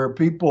 where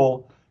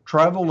people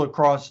traveled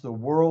across the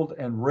world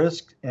and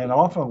risked and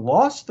often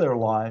lost their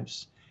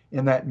lives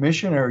in that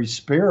missionary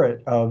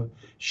spirit of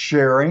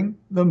sharing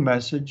the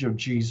message of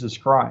Jesus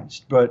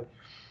Christ. But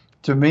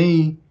to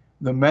me,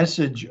 the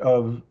message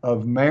of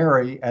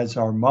Mary as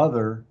our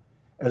mother,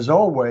 as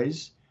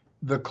always,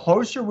 the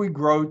closer we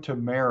grow to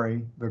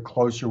Mary, the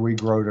closer we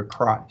grow to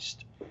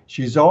Christ.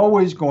 She's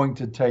always going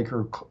to take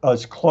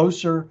us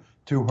closer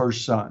to her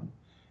son.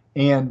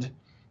 And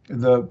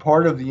the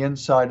part of the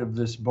inside of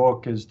this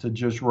book is to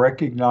just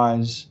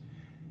recognize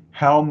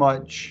how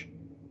much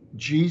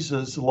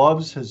Jesus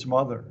loves his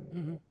mother.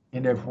 Mm-hmm.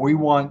 And if we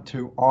want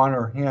to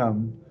honor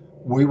him,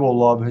 we will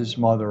love his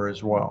mother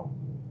as well.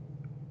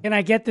 Can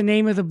I get the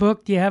name of the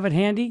book? Do you have it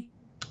handy?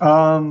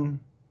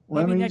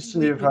 Let me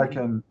see if I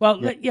can.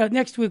 Well, yeah,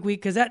 next week,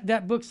 because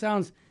that book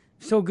sounds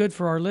so good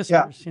for our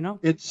listeners. Yeah, you know,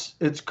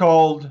 it's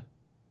called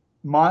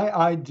My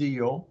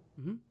Ideal,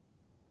 mm-hmm.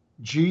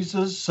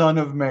 Jesus, Son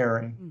of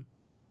Mary,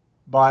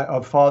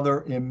 by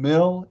Father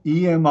Emil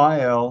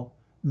Emil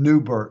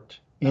Neubert,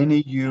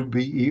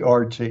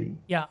 Neubert.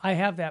 Yeah, I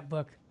have that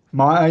book.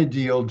 My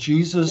Ideal,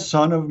 Jesus,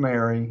 Son of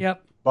Mary.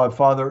 Yep. By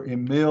Father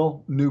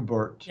Emil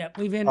Neubert. Yep,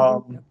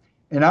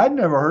 and I'd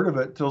never heard of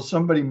it till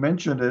somebody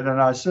mentioned it,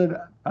 and I said,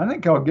 I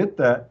think I'll get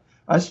that.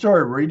 I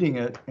started reading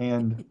it,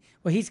 and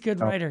well, he's a good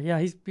writer. Yeah,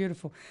 he's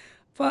beautiful.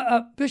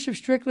 Bishop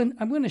Strickland,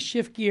 I'm going to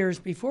shift gears.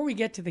 Before we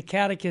get to the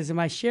catechism,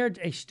 I shared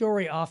a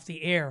story off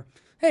the air.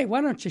 Hey, why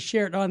don't you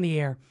share it on the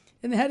air?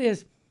 And that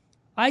is,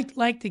 I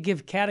like to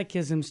give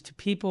catechisms to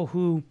people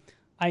who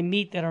I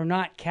meet that are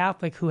not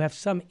Catholic, who have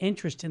some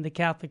interest in the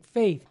Catholic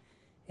faith.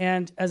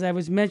 And as I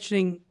was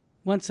mentioning,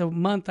 once a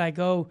month I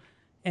go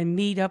and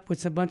meet up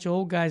with a bunch of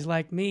old guys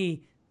like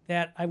me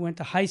that I went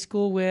to high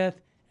school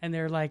with, and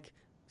they're like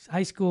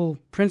high school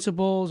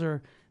principals,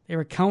 or they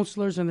were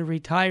counselors and they're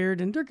retired,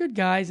 and they're good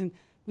guys, and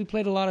we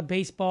played a lot of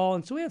baseball,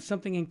 and so we have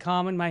something in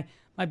common. My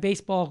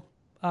baseball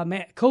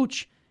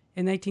coach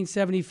in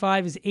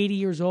 1975 is 80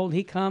 years old.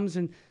 He comes,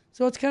 and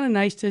so it's kind of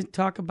nice to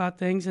talk about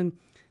things. And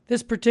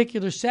this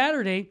particular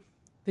Saturday,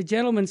 the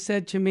gentleman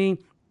said to me,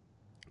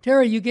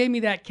 Terry, you gave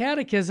me that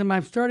catechism.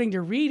 I'm starting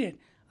to read it.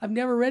 I've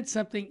never read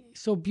something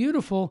so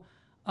beautiful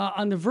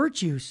on the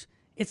virtues.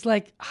 It's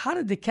like, how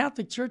did the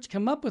Catholic Church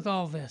come up with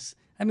all this?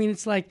 I mean,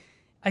 it's like,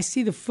 I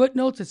see the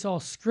footnotes. It's all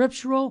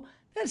scriptural.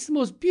 That's the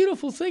most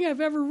beautiful thing I've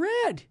ever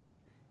read.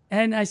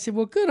 And I said,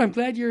 well, good. I'm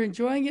glad you're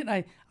enjoying it.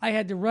 And I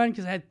had to run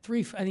because I had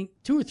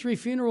 2 or 3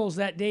 funerals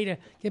that day to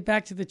get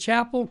back to the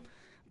chapel.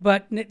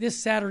 But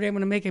this Saturday, I'm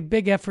going to make a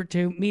big effort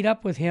to meet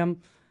up with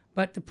him.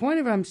 But the point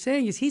of what I'm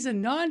saying is he's a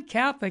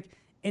non-Catholic,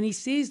 and he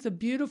sees the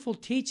beautiful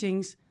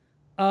teachings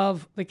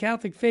of the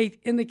Catholic faith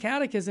in the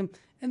catechism.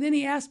 And then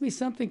he asked me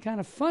something kind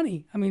of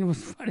funny. I mean, it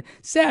was funny,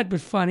 sad but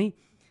funny.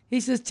 He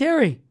says,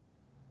 Terry,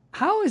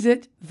 how is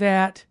it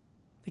that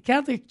the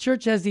Catholic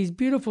Church has these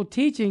beautiful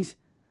teachings,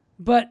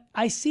 but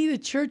I see the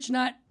church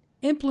not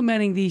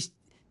implementing these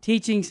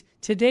teachings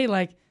today,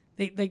 like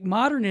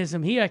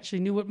modernism? He actually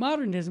knew what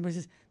modernism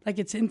was, like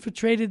it's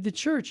infiltrated the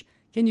church.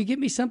 Can you give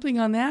me something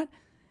on that?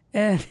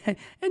 And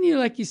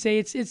like you say,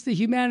 it's the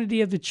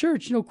humanity of the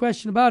church, no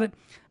question about it.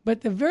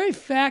 But the very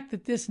fact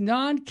that this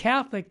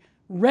non-Catholic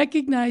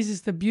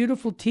recognizes the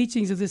beautiful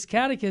teachings of this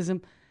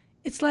catechism,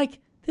 it's like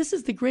this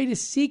is the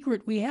greatest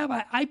secret we have.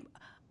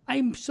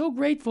 I'm so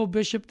grateful,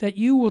 Bishop, that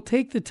you will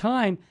take the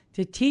time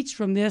to teach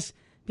from this,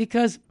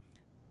 because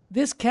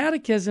this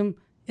catechism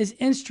is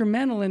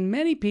instrumental in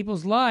many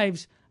people's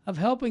lives of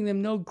helping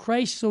them know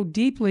Christ so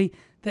deeply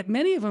that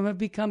many of them have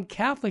become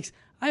Catholics.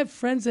 I have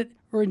friends that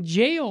are in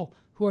jail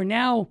who are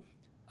now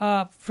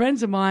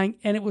friends of mine,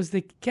 and it was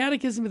the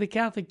Catechism of the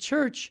Catholic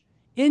Church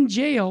in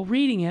jail,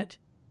 reading it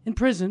in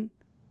prison,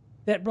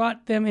 that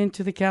brought them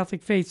into the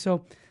Catholic faith.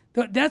 So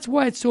that's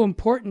why it's so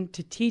important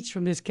to teach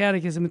from this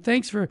catechism, and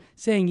thanks for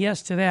saying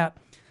yes to that.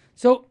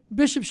 So,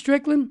 Bishop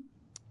Strickland,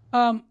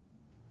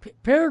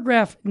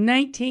 paragraph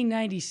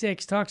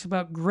 1996 talks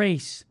about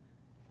grace,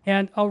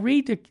 and I'll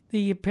read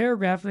the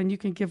paragraph, and you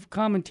can give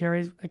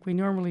commentaries like we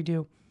normally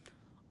do.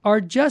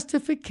 Our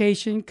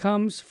justification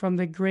comes from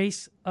the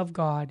grace of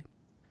God.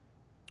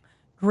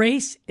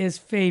 Grace is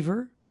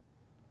favor,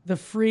 the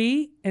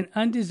free and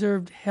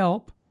undeserved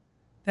help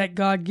that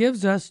God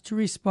gives us to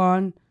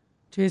respond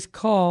to his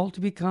call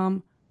to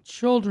become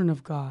children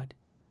of God,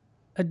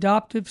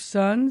 adoptive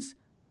sons,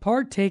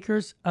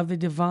 partakers of the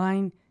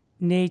divine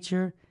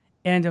nature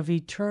and of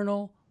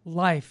eternal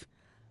life.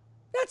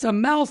 That's a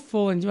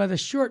mouthful in a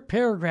short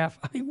paragraph.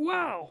 I mean,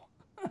 wow.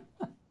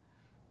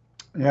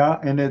 Yeah,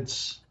 and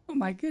it's... Oh,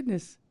 my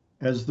goodness.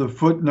 As the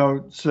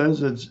footnote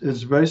says,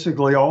 it's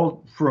basically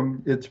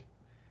it's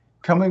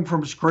coming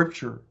from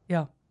Scripture.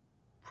 Yeah.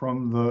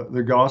 from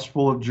the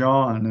Gospel of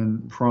John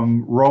and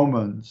from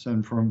Romans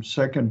and from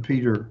Second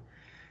Peter.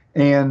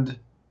 And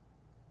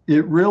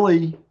it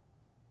reminds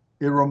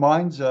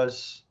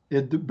us,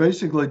 it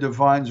basically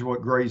defines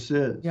what grace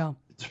is. Yeah.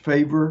 It's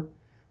favor,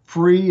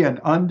 free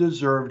and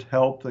undeserved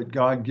help that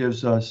God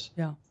gives us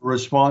to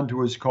respond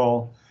to his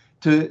call,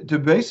 to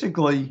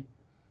basically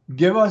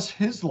give us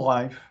his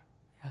life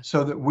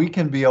so that we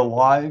can be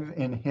alive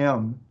in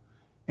him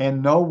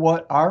and know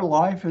what our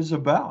life is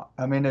about.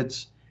 I mean,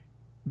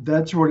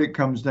 that's what it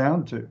comes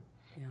down to.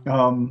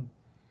 Yeah.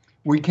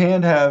 We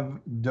can't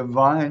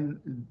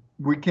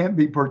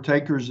be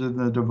partakers of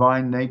the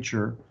divine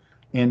nature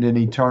and an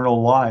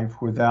eternal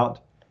life without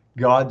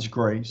God's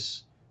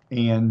grace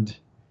and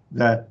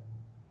that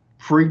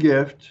free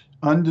gift,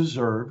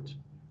 undeserved.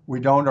 We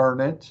don't earn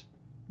it,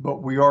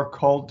 but we are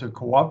called to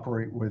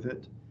cooperate with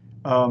it.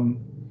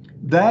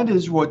 That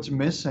is what's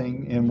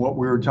missing in what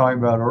we were talking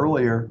about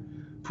earlier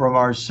from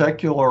our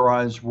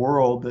secularized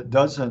world that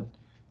doesn't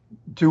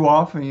too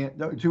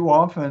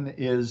often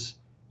is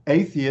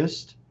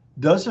atheist,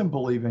 doesn't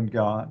believe in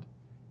God,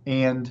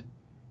 and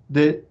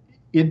that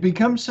it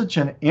becomes such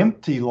an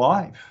empty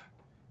life.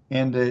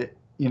 And the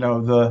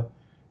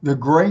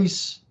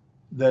grace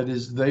that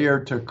is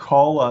there to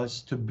call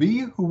us to be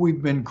who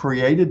we've been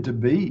created to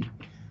be.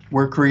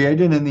 We're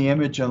created in the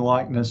image and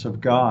likeness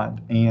of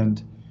God,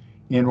 and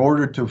in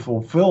order to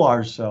fulfill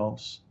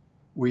ourselves,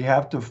 we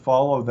have to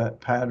follow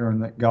that pattern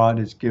that God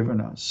has given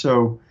us.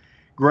 So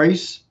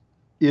grace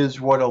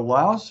is what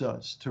allows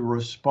us to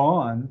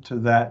respond to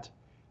that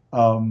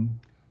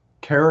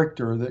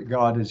character that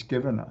God has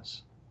given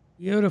us.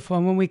 Beautiful.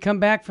 And when we come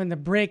back from the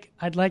break,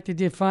 I'd like to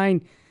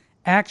define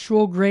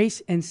actual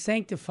grace and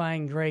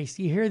sanctifying grace.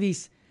 You hear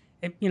these,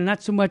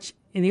 not so much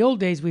in the old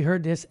days we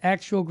heard this,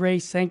 actual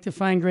grace,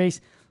 sanctifying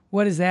grace.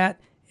 What is that?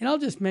 And I'll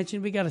just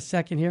mention, we got a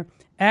second here.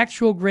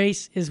 Actual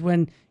grace is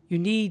when you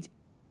need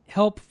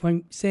help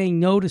from saying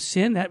no to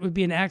sin. That would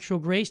be an actual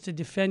grace to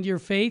defend your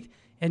faith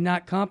and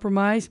not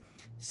compromise.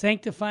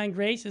 Sanctifying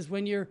grace is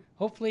when you're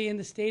hopefully in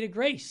the state of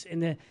grace, in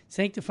the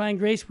sanctifying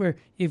grace where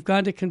you've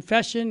gone to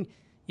confession,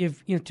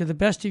 to the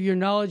best of your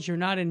knowledge, you're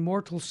not in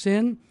mortal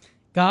sin.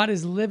 God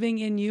is living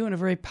in you in a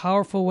very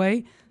powerful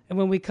way. And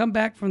when we come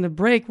back from the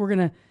break, we're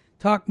going to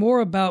talk more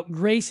about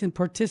grace and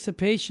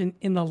participation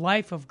in the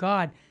life of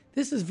God.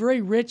 This is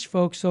very rich,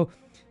 folks. So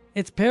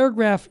it's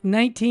paragraph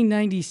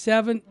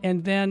 1997,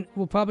 and then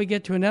we'll probably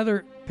get to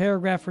another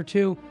paragraph or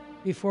two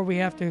before we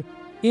have to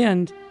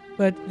end.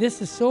 But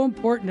this is so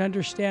important to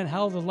understand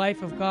how the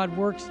life of God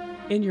works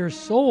in your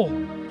soul.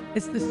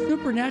 It's the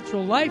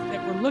supernatural life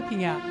that we're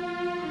looking at.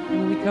 And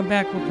when we come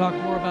back, we'll talk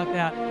more about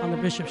that on the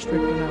Bishop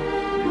Strickland Hour.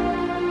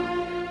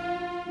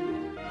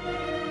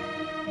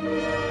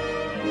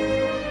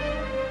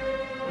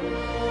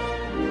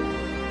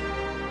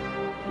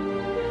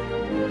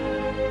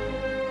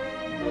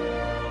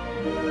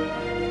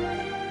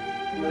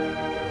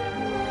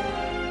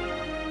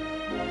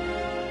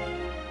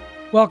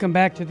 Welcome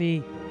back to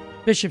the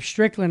Bishop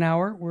Strickland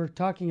Hour. We're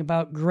talking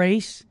about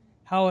grace,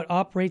 how it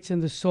operates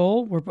in the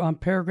soul. We're on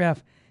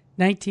paragraph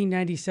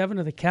 1997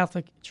 of the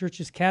Catholic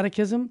Church's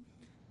Catechism.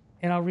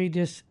 And I'll read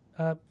this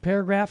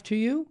paragraph to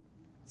you.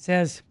 It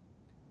says,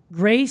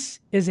 grace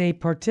is a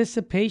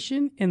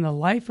participation in the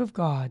life of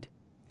God.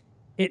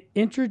 It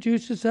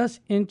introduces us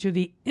into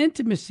the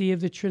intimacy of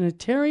the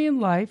Trinitarian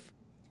life.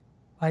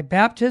 By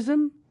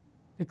baptism,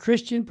 the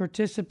Christian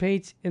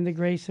participates in the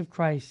grace of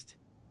Christ,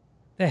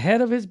 the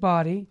head of his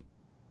body.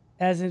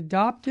 As an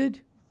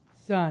adopted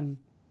son,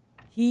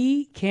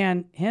 he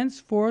can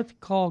henceforth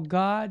call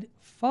God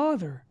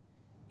Father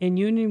in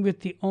union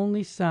with the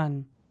only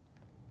Son.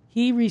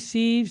 He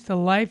receives the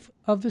life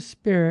of the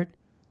Spirit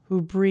who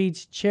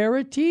breeds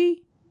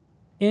charity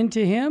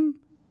into him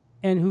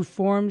and who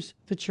forms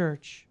the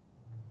church.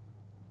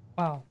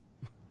 Wow.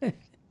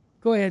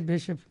 Go ahead,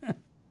 Bishop.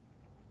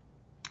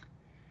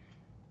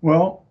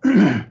 Well,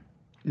 it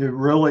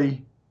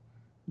really,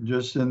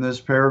 just in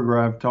this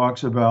paragraph,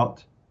 talks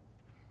about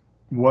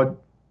what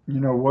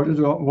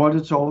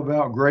it's all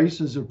about. Grace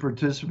is a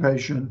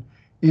participation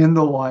in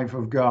the life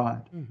of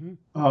God.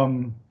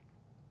 Mm-hmm.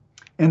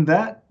 And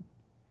that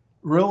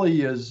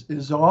really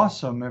is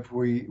awesome if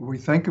we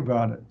think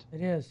about it.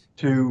 It is.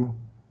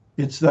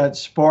 It's that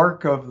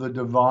spark of the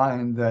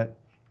divine that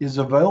is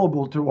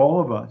available to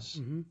all of us.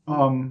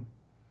 Mm-hmm.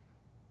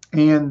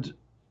 And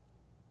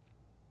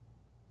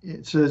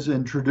it says,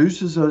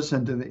 introduces us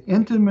into the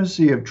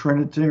intimacy of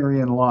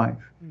Trinitarian life.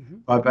 Mm-hmm.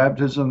 By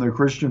baptism, the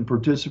Christian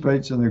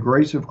participates in the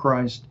grace of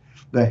Christ,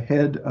 the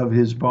head of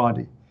his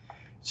body.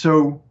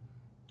 So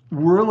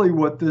really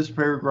what this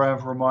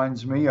paragraph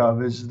reminds me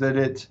of is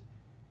that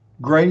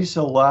grace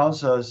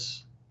allows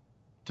us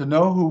to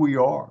know who we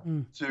are.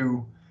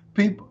 To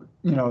people,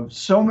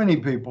 so many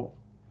people,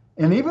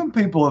 and even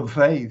people of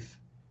faith,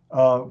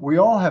 we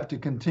all have to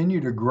continue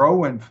to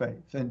grow in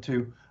faith and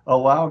to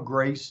allow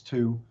grace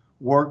to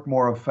work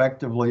more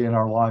effectively in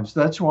our lives.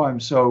 That's why I'm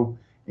so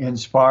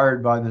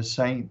inspired by the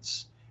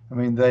saints. I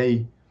mean,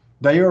 they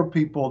are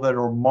people that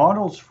are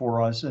models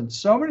for us in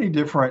so many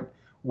different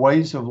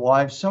ways of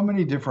life, so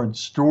many different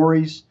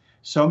stories,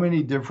 so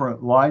many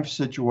different life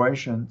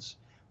situations.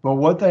 But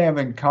what they have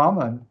in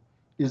common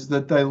is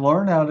that they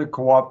learn how to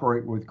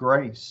cooperate with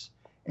grace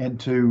and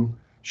to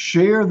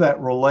share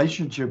that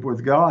relationship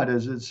with God.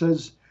 As it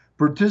says,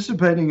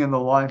 participating in the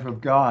life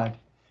of God.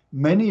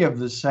 Many of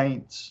the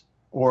saints,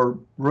 or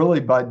really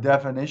by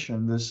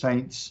definition, the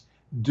saints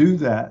do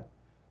that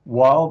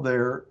while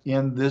they're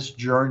in this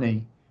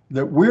journey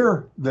that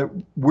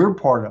we're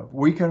part of.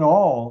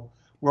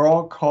 We're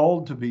all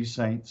called to be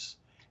saints,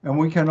 and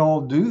we can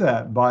all do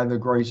that by the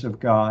grace of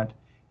God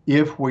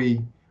if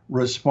we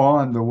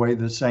respond the way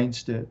the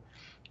saints did.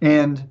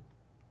 And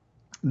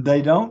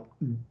they don't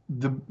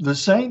the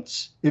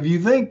saints, if you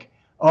think,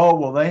 oh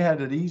well, they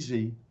had it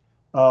easy,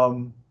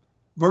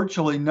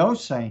 virtually no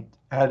saint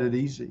had it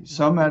easy.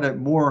 Some had it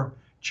more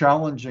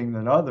challenging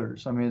than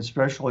others. I mean,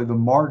 especially the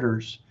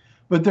martyrs.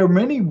 But there are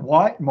many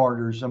white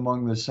martyrs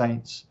among the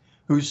saints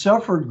who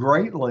suffered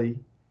greatly,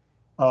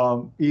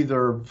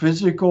 either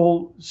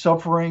physical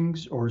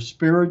sufferings or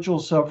spiritual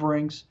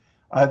sufferings.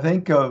 I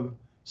think of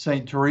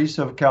St.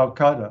 Teresa of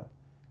Calcutta,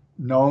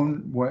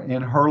 known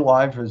in her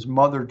life as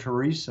Mother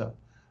Teresa.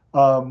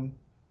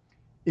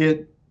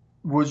 It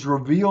was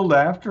revealed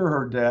after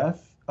her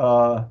death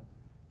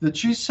that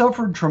she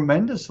suffered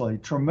tremendously,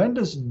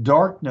 tremendous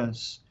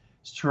darkness,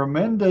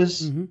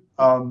 tremendous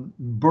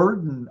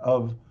burden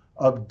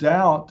of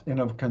doubt and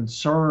of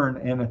concern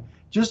and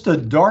just a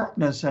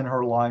darkness in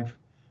her life.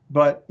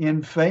 But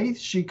in faith,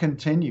 she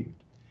continued,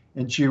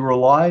 and she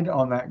relied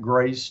on that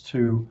grace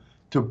to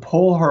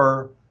pull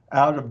her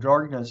out of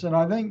darkness. And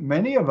I think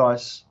many of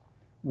us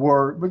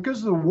were,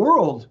 because the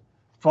world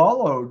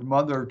followed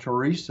Mother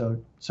Teresa,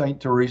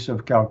 Saint Teresa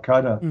of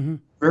Calcutta,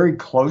 very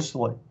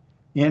closely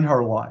in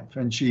her life,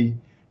 and she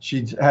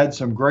had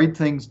some great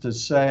things to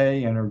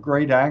say, and her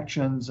great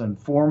actions and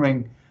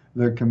forming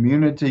the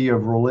community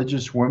of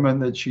religious women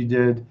that she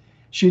did.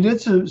 She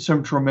did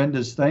some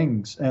tremendous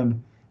things,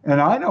 and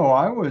I know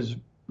I was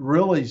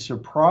really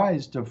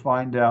surprised to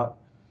find out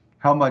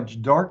how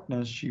much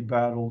darkness she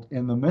battled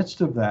in the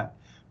midst of that.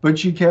 But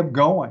she kept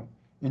going,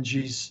 and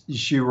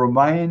she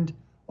remained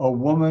a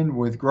woman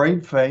with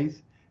great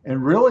faith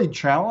and really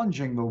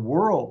challenging the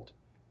world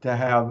to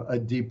have a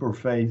deeper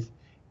faith,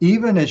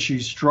 even as she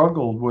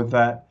struggled with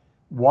that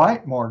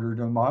white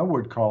martyrdom, I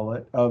would call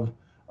it,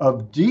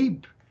 of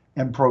deep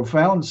and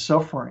profound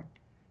suffering.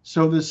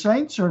 So the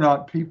saints are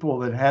not people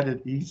that had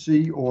it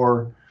easy,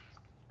 or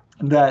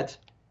that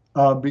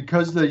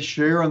because they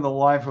share in the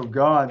life of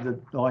God,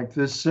 that, like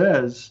this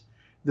says,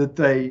 that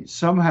they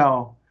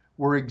somehow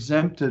were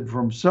exempted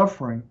from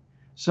suffering.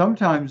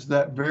 Sometimes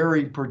that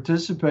very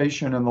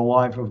participation in the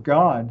life of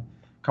God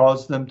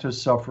caused them to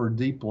suffer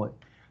deeply.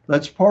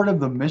 That's part of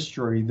the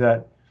mystery,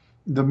 that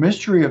the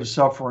mystery of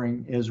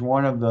suffering is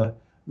one of the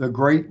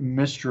great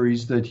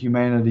mysteries that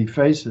humanity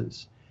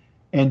faces.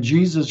 And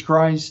Jesus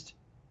Christ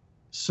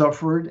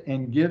suffered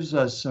and gives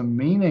us some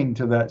meaning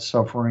to that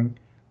suffering.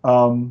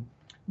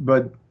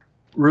 But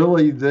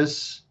really,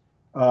 this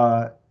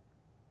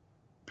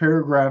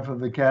paragraph of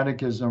the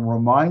Catechism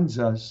reminds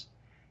us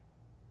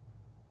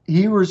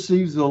he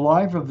receives the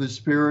life of the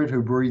Spirit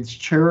who breathes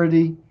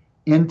charity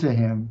into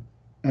him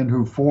and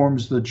who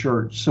forms the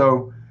church.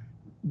 So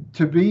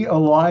to be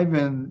alive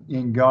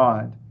in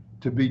God,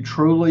 to be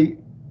truly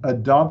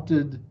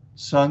adopted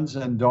sons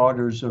and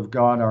daughters of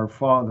God our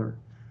Father,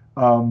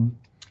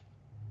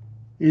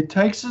 it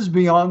takes us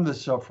beyond the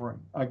suffering.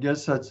 I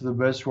guess that's the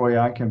best way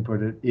I can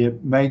put it.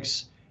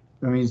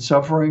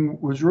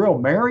 Suffering was real.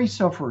 Mary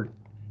suffered.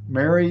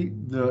 Mary,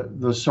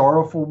 the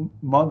sorrowful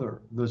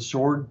mother, the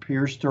sword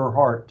pierced her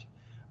heart.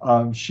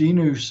 She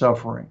knew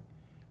suffering.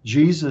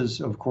 Jesus,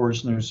 of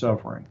course, knew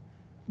suffering.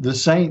 The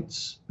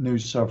saints knew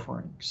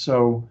suffering.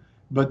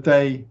 But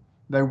they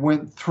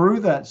went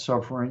through that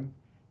suffering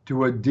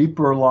to a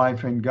deeper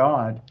life in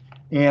God.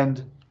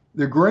 And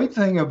the great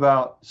thing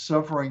about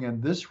suffering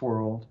in this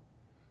world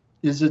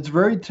is it's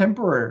very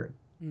temporary.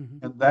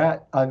 And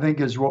that, I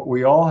think, is what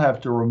we all have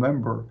to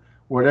remember,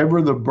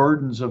 whatever the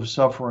burdens of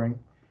suffering.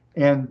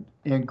 And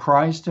in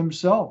Christ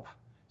himself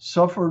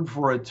suffered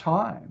for a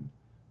time,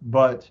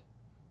 but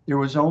it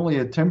was only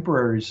a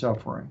temporary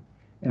suffering.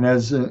 And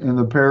as in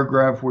the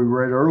paragraph we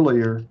read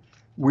earlier,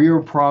 we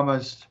are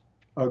promised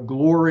a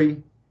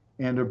glory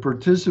and a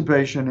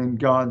participation in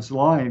God's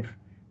life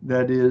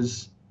that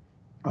is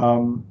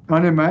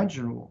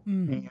unimaginable.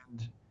 And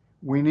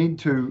we need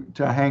to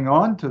hang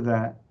on to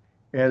that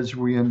as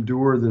we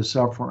endure the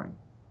suffering.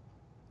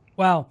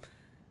 Wow.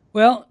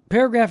 Well,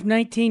 paragraph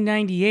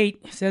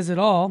 1998 says it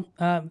all.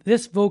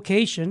 This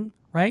vocation,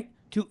 right,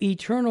 to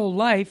eternal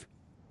life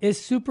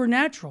is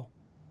supernatural.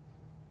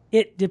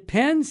 It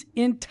depends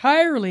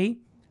entirely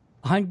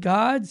on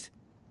God's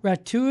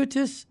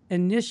gratuitous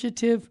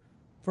initiative,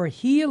 for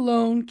he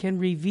alone can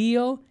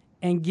reveal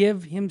and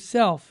give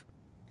himself.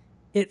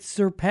 It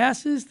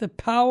surpasses the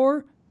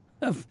power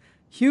of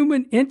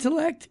human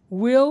intellect,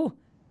 will,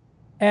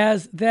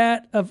 as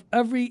that of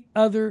every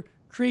other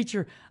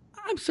creature.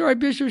 I'm sorry,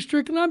 Bishop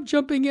Strickland, I'm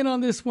jumping in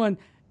on this one.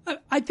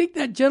 I think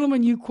that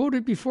gentleman you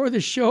quoted before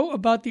the show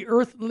about the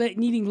earth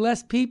needing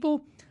less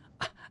people,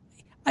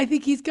 I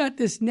think he's got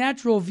this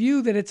natural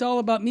view that it's all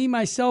about me,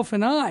 myself,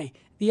 and I,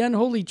 the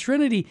unholy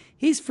trinity.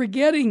 He's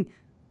forgetting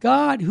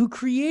God who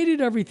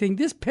created everything.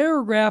 This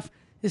paragraph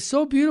is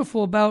so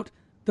beautiful about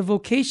the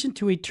vocation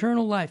to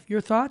eternal life.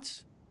 Your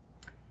thoughts?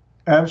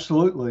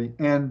 Absolutely.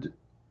 And,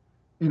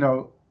 you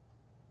know,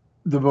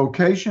 the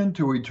vocation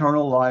to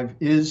eternal life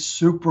is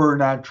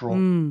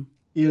supernatural.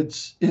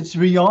 It's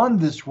beyond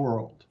this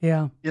world.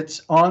 Yeah.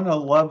 It's on a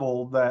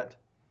level that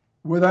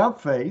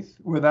without faith,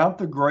 without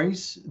the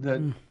grace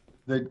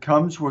that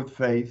comes with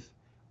faith,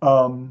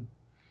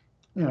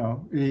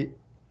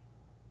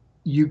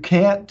 you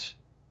can't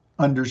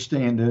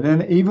understand it.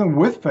 And even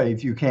with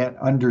faith, you can't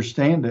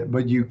understand it,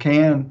 but you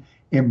can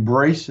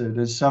embrace it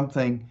as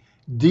something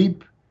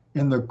deep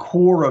in the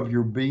core of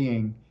your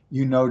being,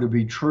 you know to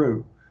be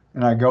true.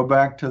 And I go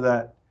back to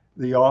that,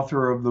 the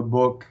author of the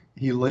book,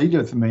 He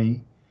Leadeth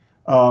Me,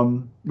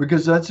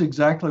 because that's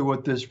exactly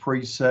what this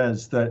priest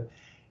says, that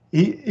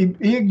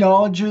he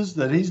acknowledges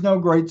that he's no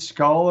great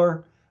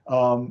scholar,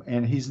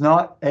 and he's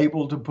not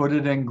able to put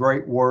it in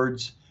great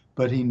words,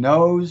 but he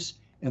knows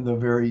in the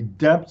very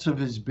depths of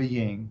his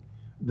being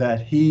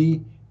that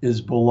he is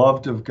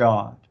beloved of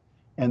God.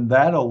 And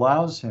that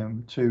allows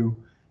him to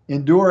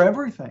endure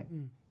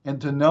everything and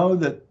to know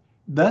that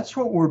that's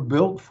what we're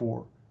built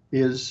for,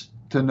 is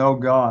to know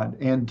God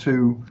and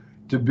to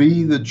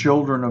be the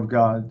children of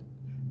God.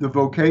 The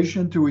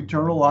vocation to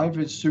eternal life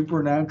is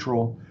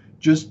supernatural.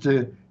 Just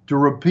to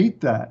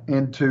repeat that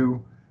and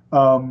to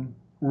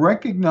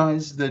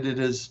recognize that it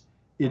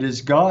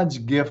is God's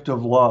gift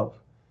of love.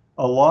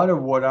 A lot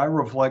of what I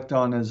reflect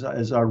on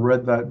as I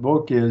read that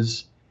book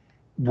is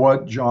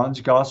what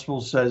John's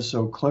gospel says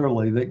so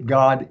clearly, that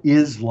God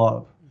is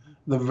love.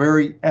 The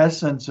very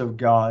essence of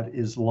God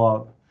is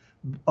love.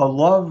 A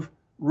love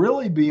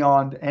really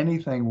beyond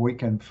anything we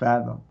can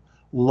fathom.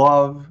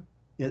 Love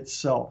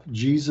itself.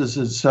 Jesus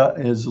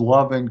is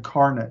love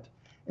incarnate.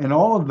 And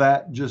all of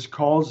that just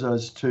calls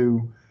us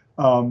to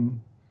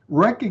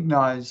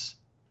recognize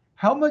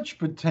how much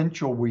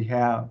potential we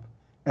have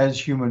as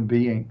human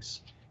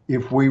beings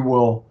if we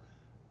will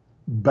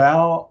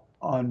bow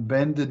on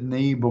bended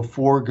knee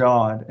before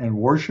God and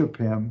worship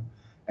Him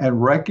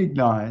and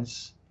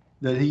recognize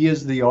that He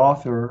is the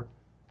author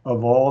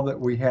of all that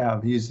we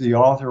have. He's the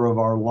author of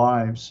our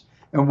lives.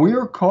 And we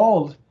are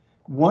called,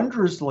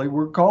 wondrously,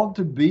 we're called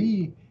to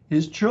be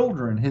His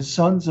children, His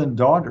sons and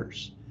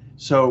daughters.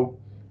 So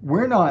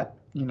we're not,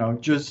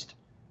 just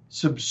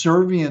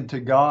subservient to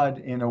God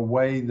in a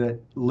way that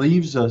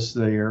leaves us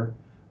there.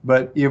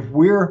 But if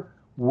we're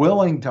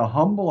willing to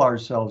humble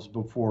ourselves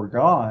before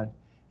God,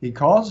 He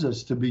calls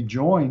us to be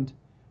joined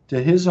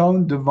to His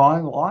own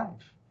divine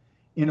life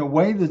in a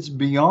way that's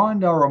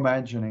beyond our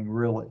imagining,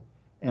 really.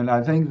 And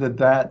I think that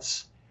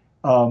that's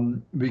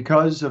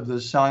because of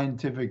the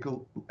scientific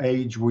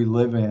age we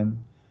live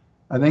in.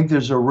 I think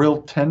there's a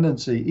real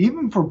tendency,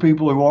 even for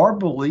people who are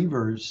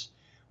believers,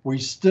 we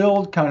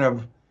still kind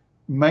of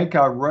make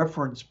our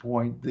reference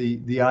point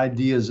the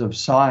ideas of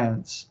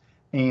science.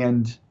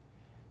 And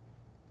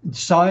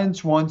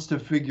science wants to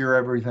figure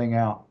everything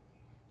out.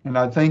 And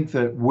I think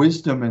that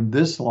wisdom in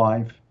this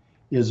life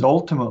is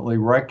ultimately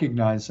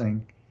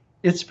recognizing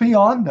it's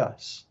beyond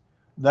us.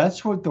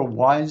 That's what the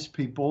wise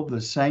people,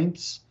 the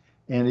saints,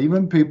 and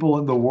even people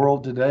in the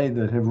world today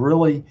that have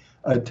really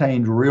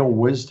attained real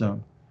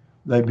wisdom,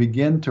 they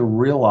begin to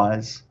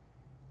realize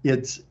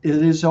it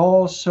is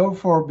all so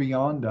far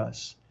beyond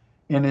us.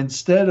 And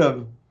instead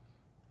of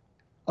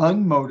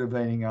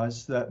unmotivating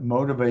us, that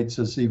motivates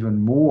us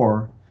even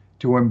more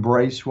to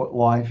embrace what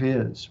life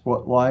is,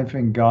 what life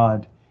in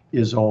God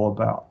is all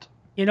about.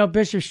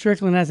 Bishop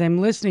Strickland, as I'm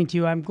listening to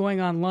you, I'm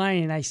going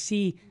online and I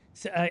see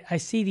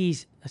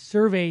these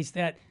surveys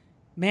that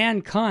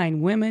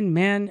mankind, women,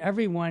 men,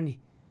 everyone,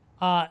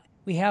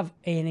 we have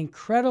an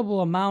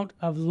incredible amount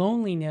of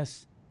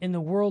loneliness in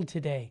the world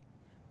today.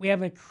 We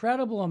have an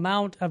incredible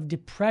amount of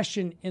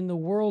depression in the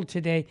world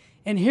today.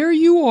 And here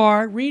you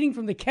are reading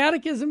from the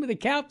Catechism of the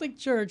Catholic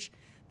Church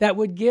that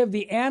would give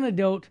the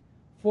antidote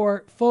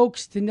for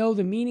folks to know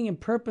the meaning and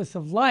purpose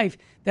of life,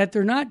 that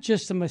they're not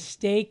just a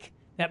mistake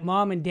that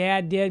mom and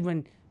dad did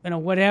when,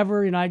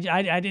 whatever, I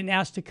didn't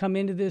ask to come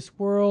into this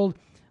world.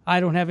 I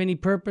don't have any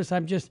purpose.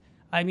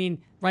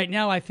 Right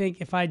now I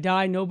think if I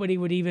die, nobody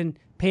would even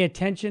pay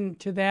attention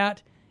to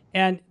that.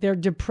 And they're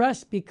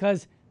depressed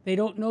because they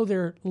don't know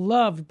they're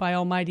loved by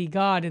Almighty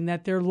God and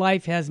that their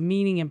life has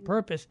meaning and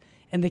purpose.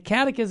 And the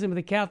Catechism of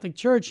the Catholic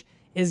Church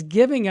is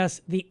giving us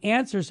the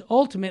answers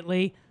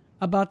ultimately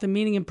about the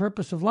meaning and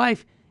purpose of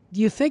life. Do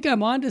you think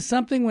I'm onto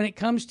something when it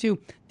comes to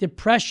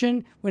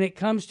depression, when it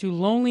comes to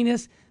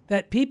loneliness,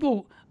 that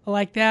people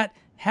like that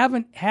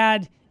haven't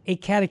had a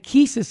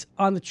catechesis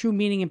on the true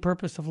meaning and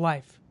purpose of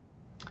life?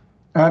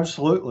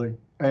 Absolutely.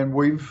 And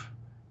we've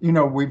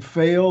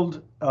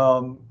failed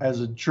as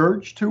a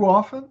church too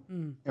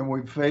often, and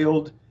we've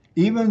failed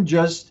even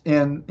just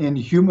in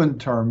human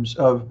terms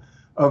of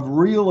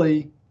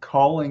really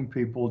calling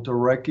people to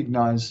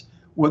recognize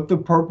what the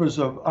purpose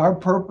of our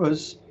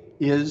purpose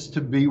is,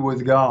 to be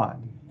with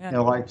God. Yeah. You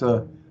know, like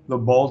the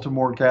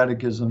Baltimore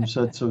Catechism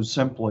said so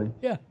simply.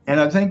 Yeah. And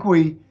I think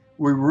we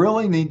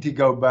really need to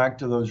go back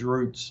to those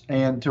roots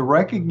and to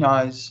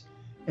recognize,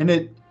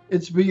 and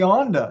it's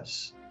beyond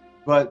us,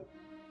 but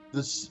the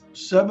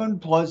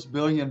 7+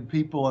 billion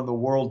people in the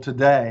world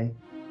today,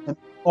 and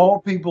all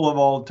people of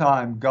all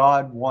time,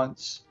 God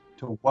wants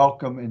to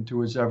welcome into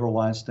his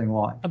everlasting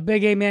life. A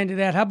big amen to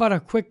that. How about a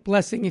quick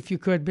blessing, if you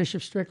could,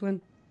 Bishop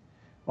Strickland?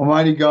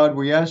 Almighty God,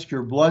 we ask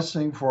your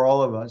blessing for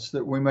all of us,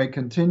 that we may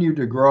continue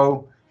to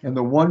grow in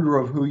the wonder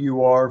of who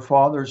you are,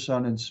 Father,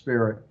 Son, and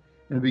Spirit,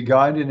 and be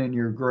guided in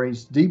your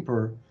grace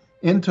deeper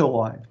into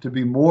life, to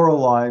be more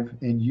alive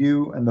in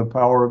you and the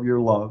power of your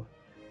love.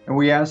 And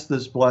we ask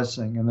this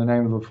blessing in the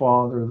name of the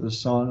Father, the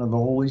Son, and the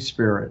Holy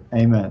Spirit.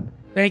 Amen.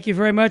 Thank you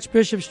very much,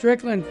 Bishop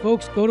Strickland.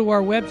 Folks, go to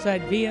our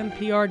website,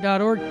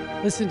 vmpr.org.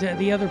 Listen to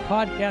the other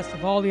podcasts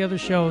of all the other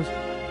shows.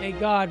 May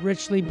God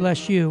richly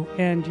bless you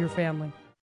and your family.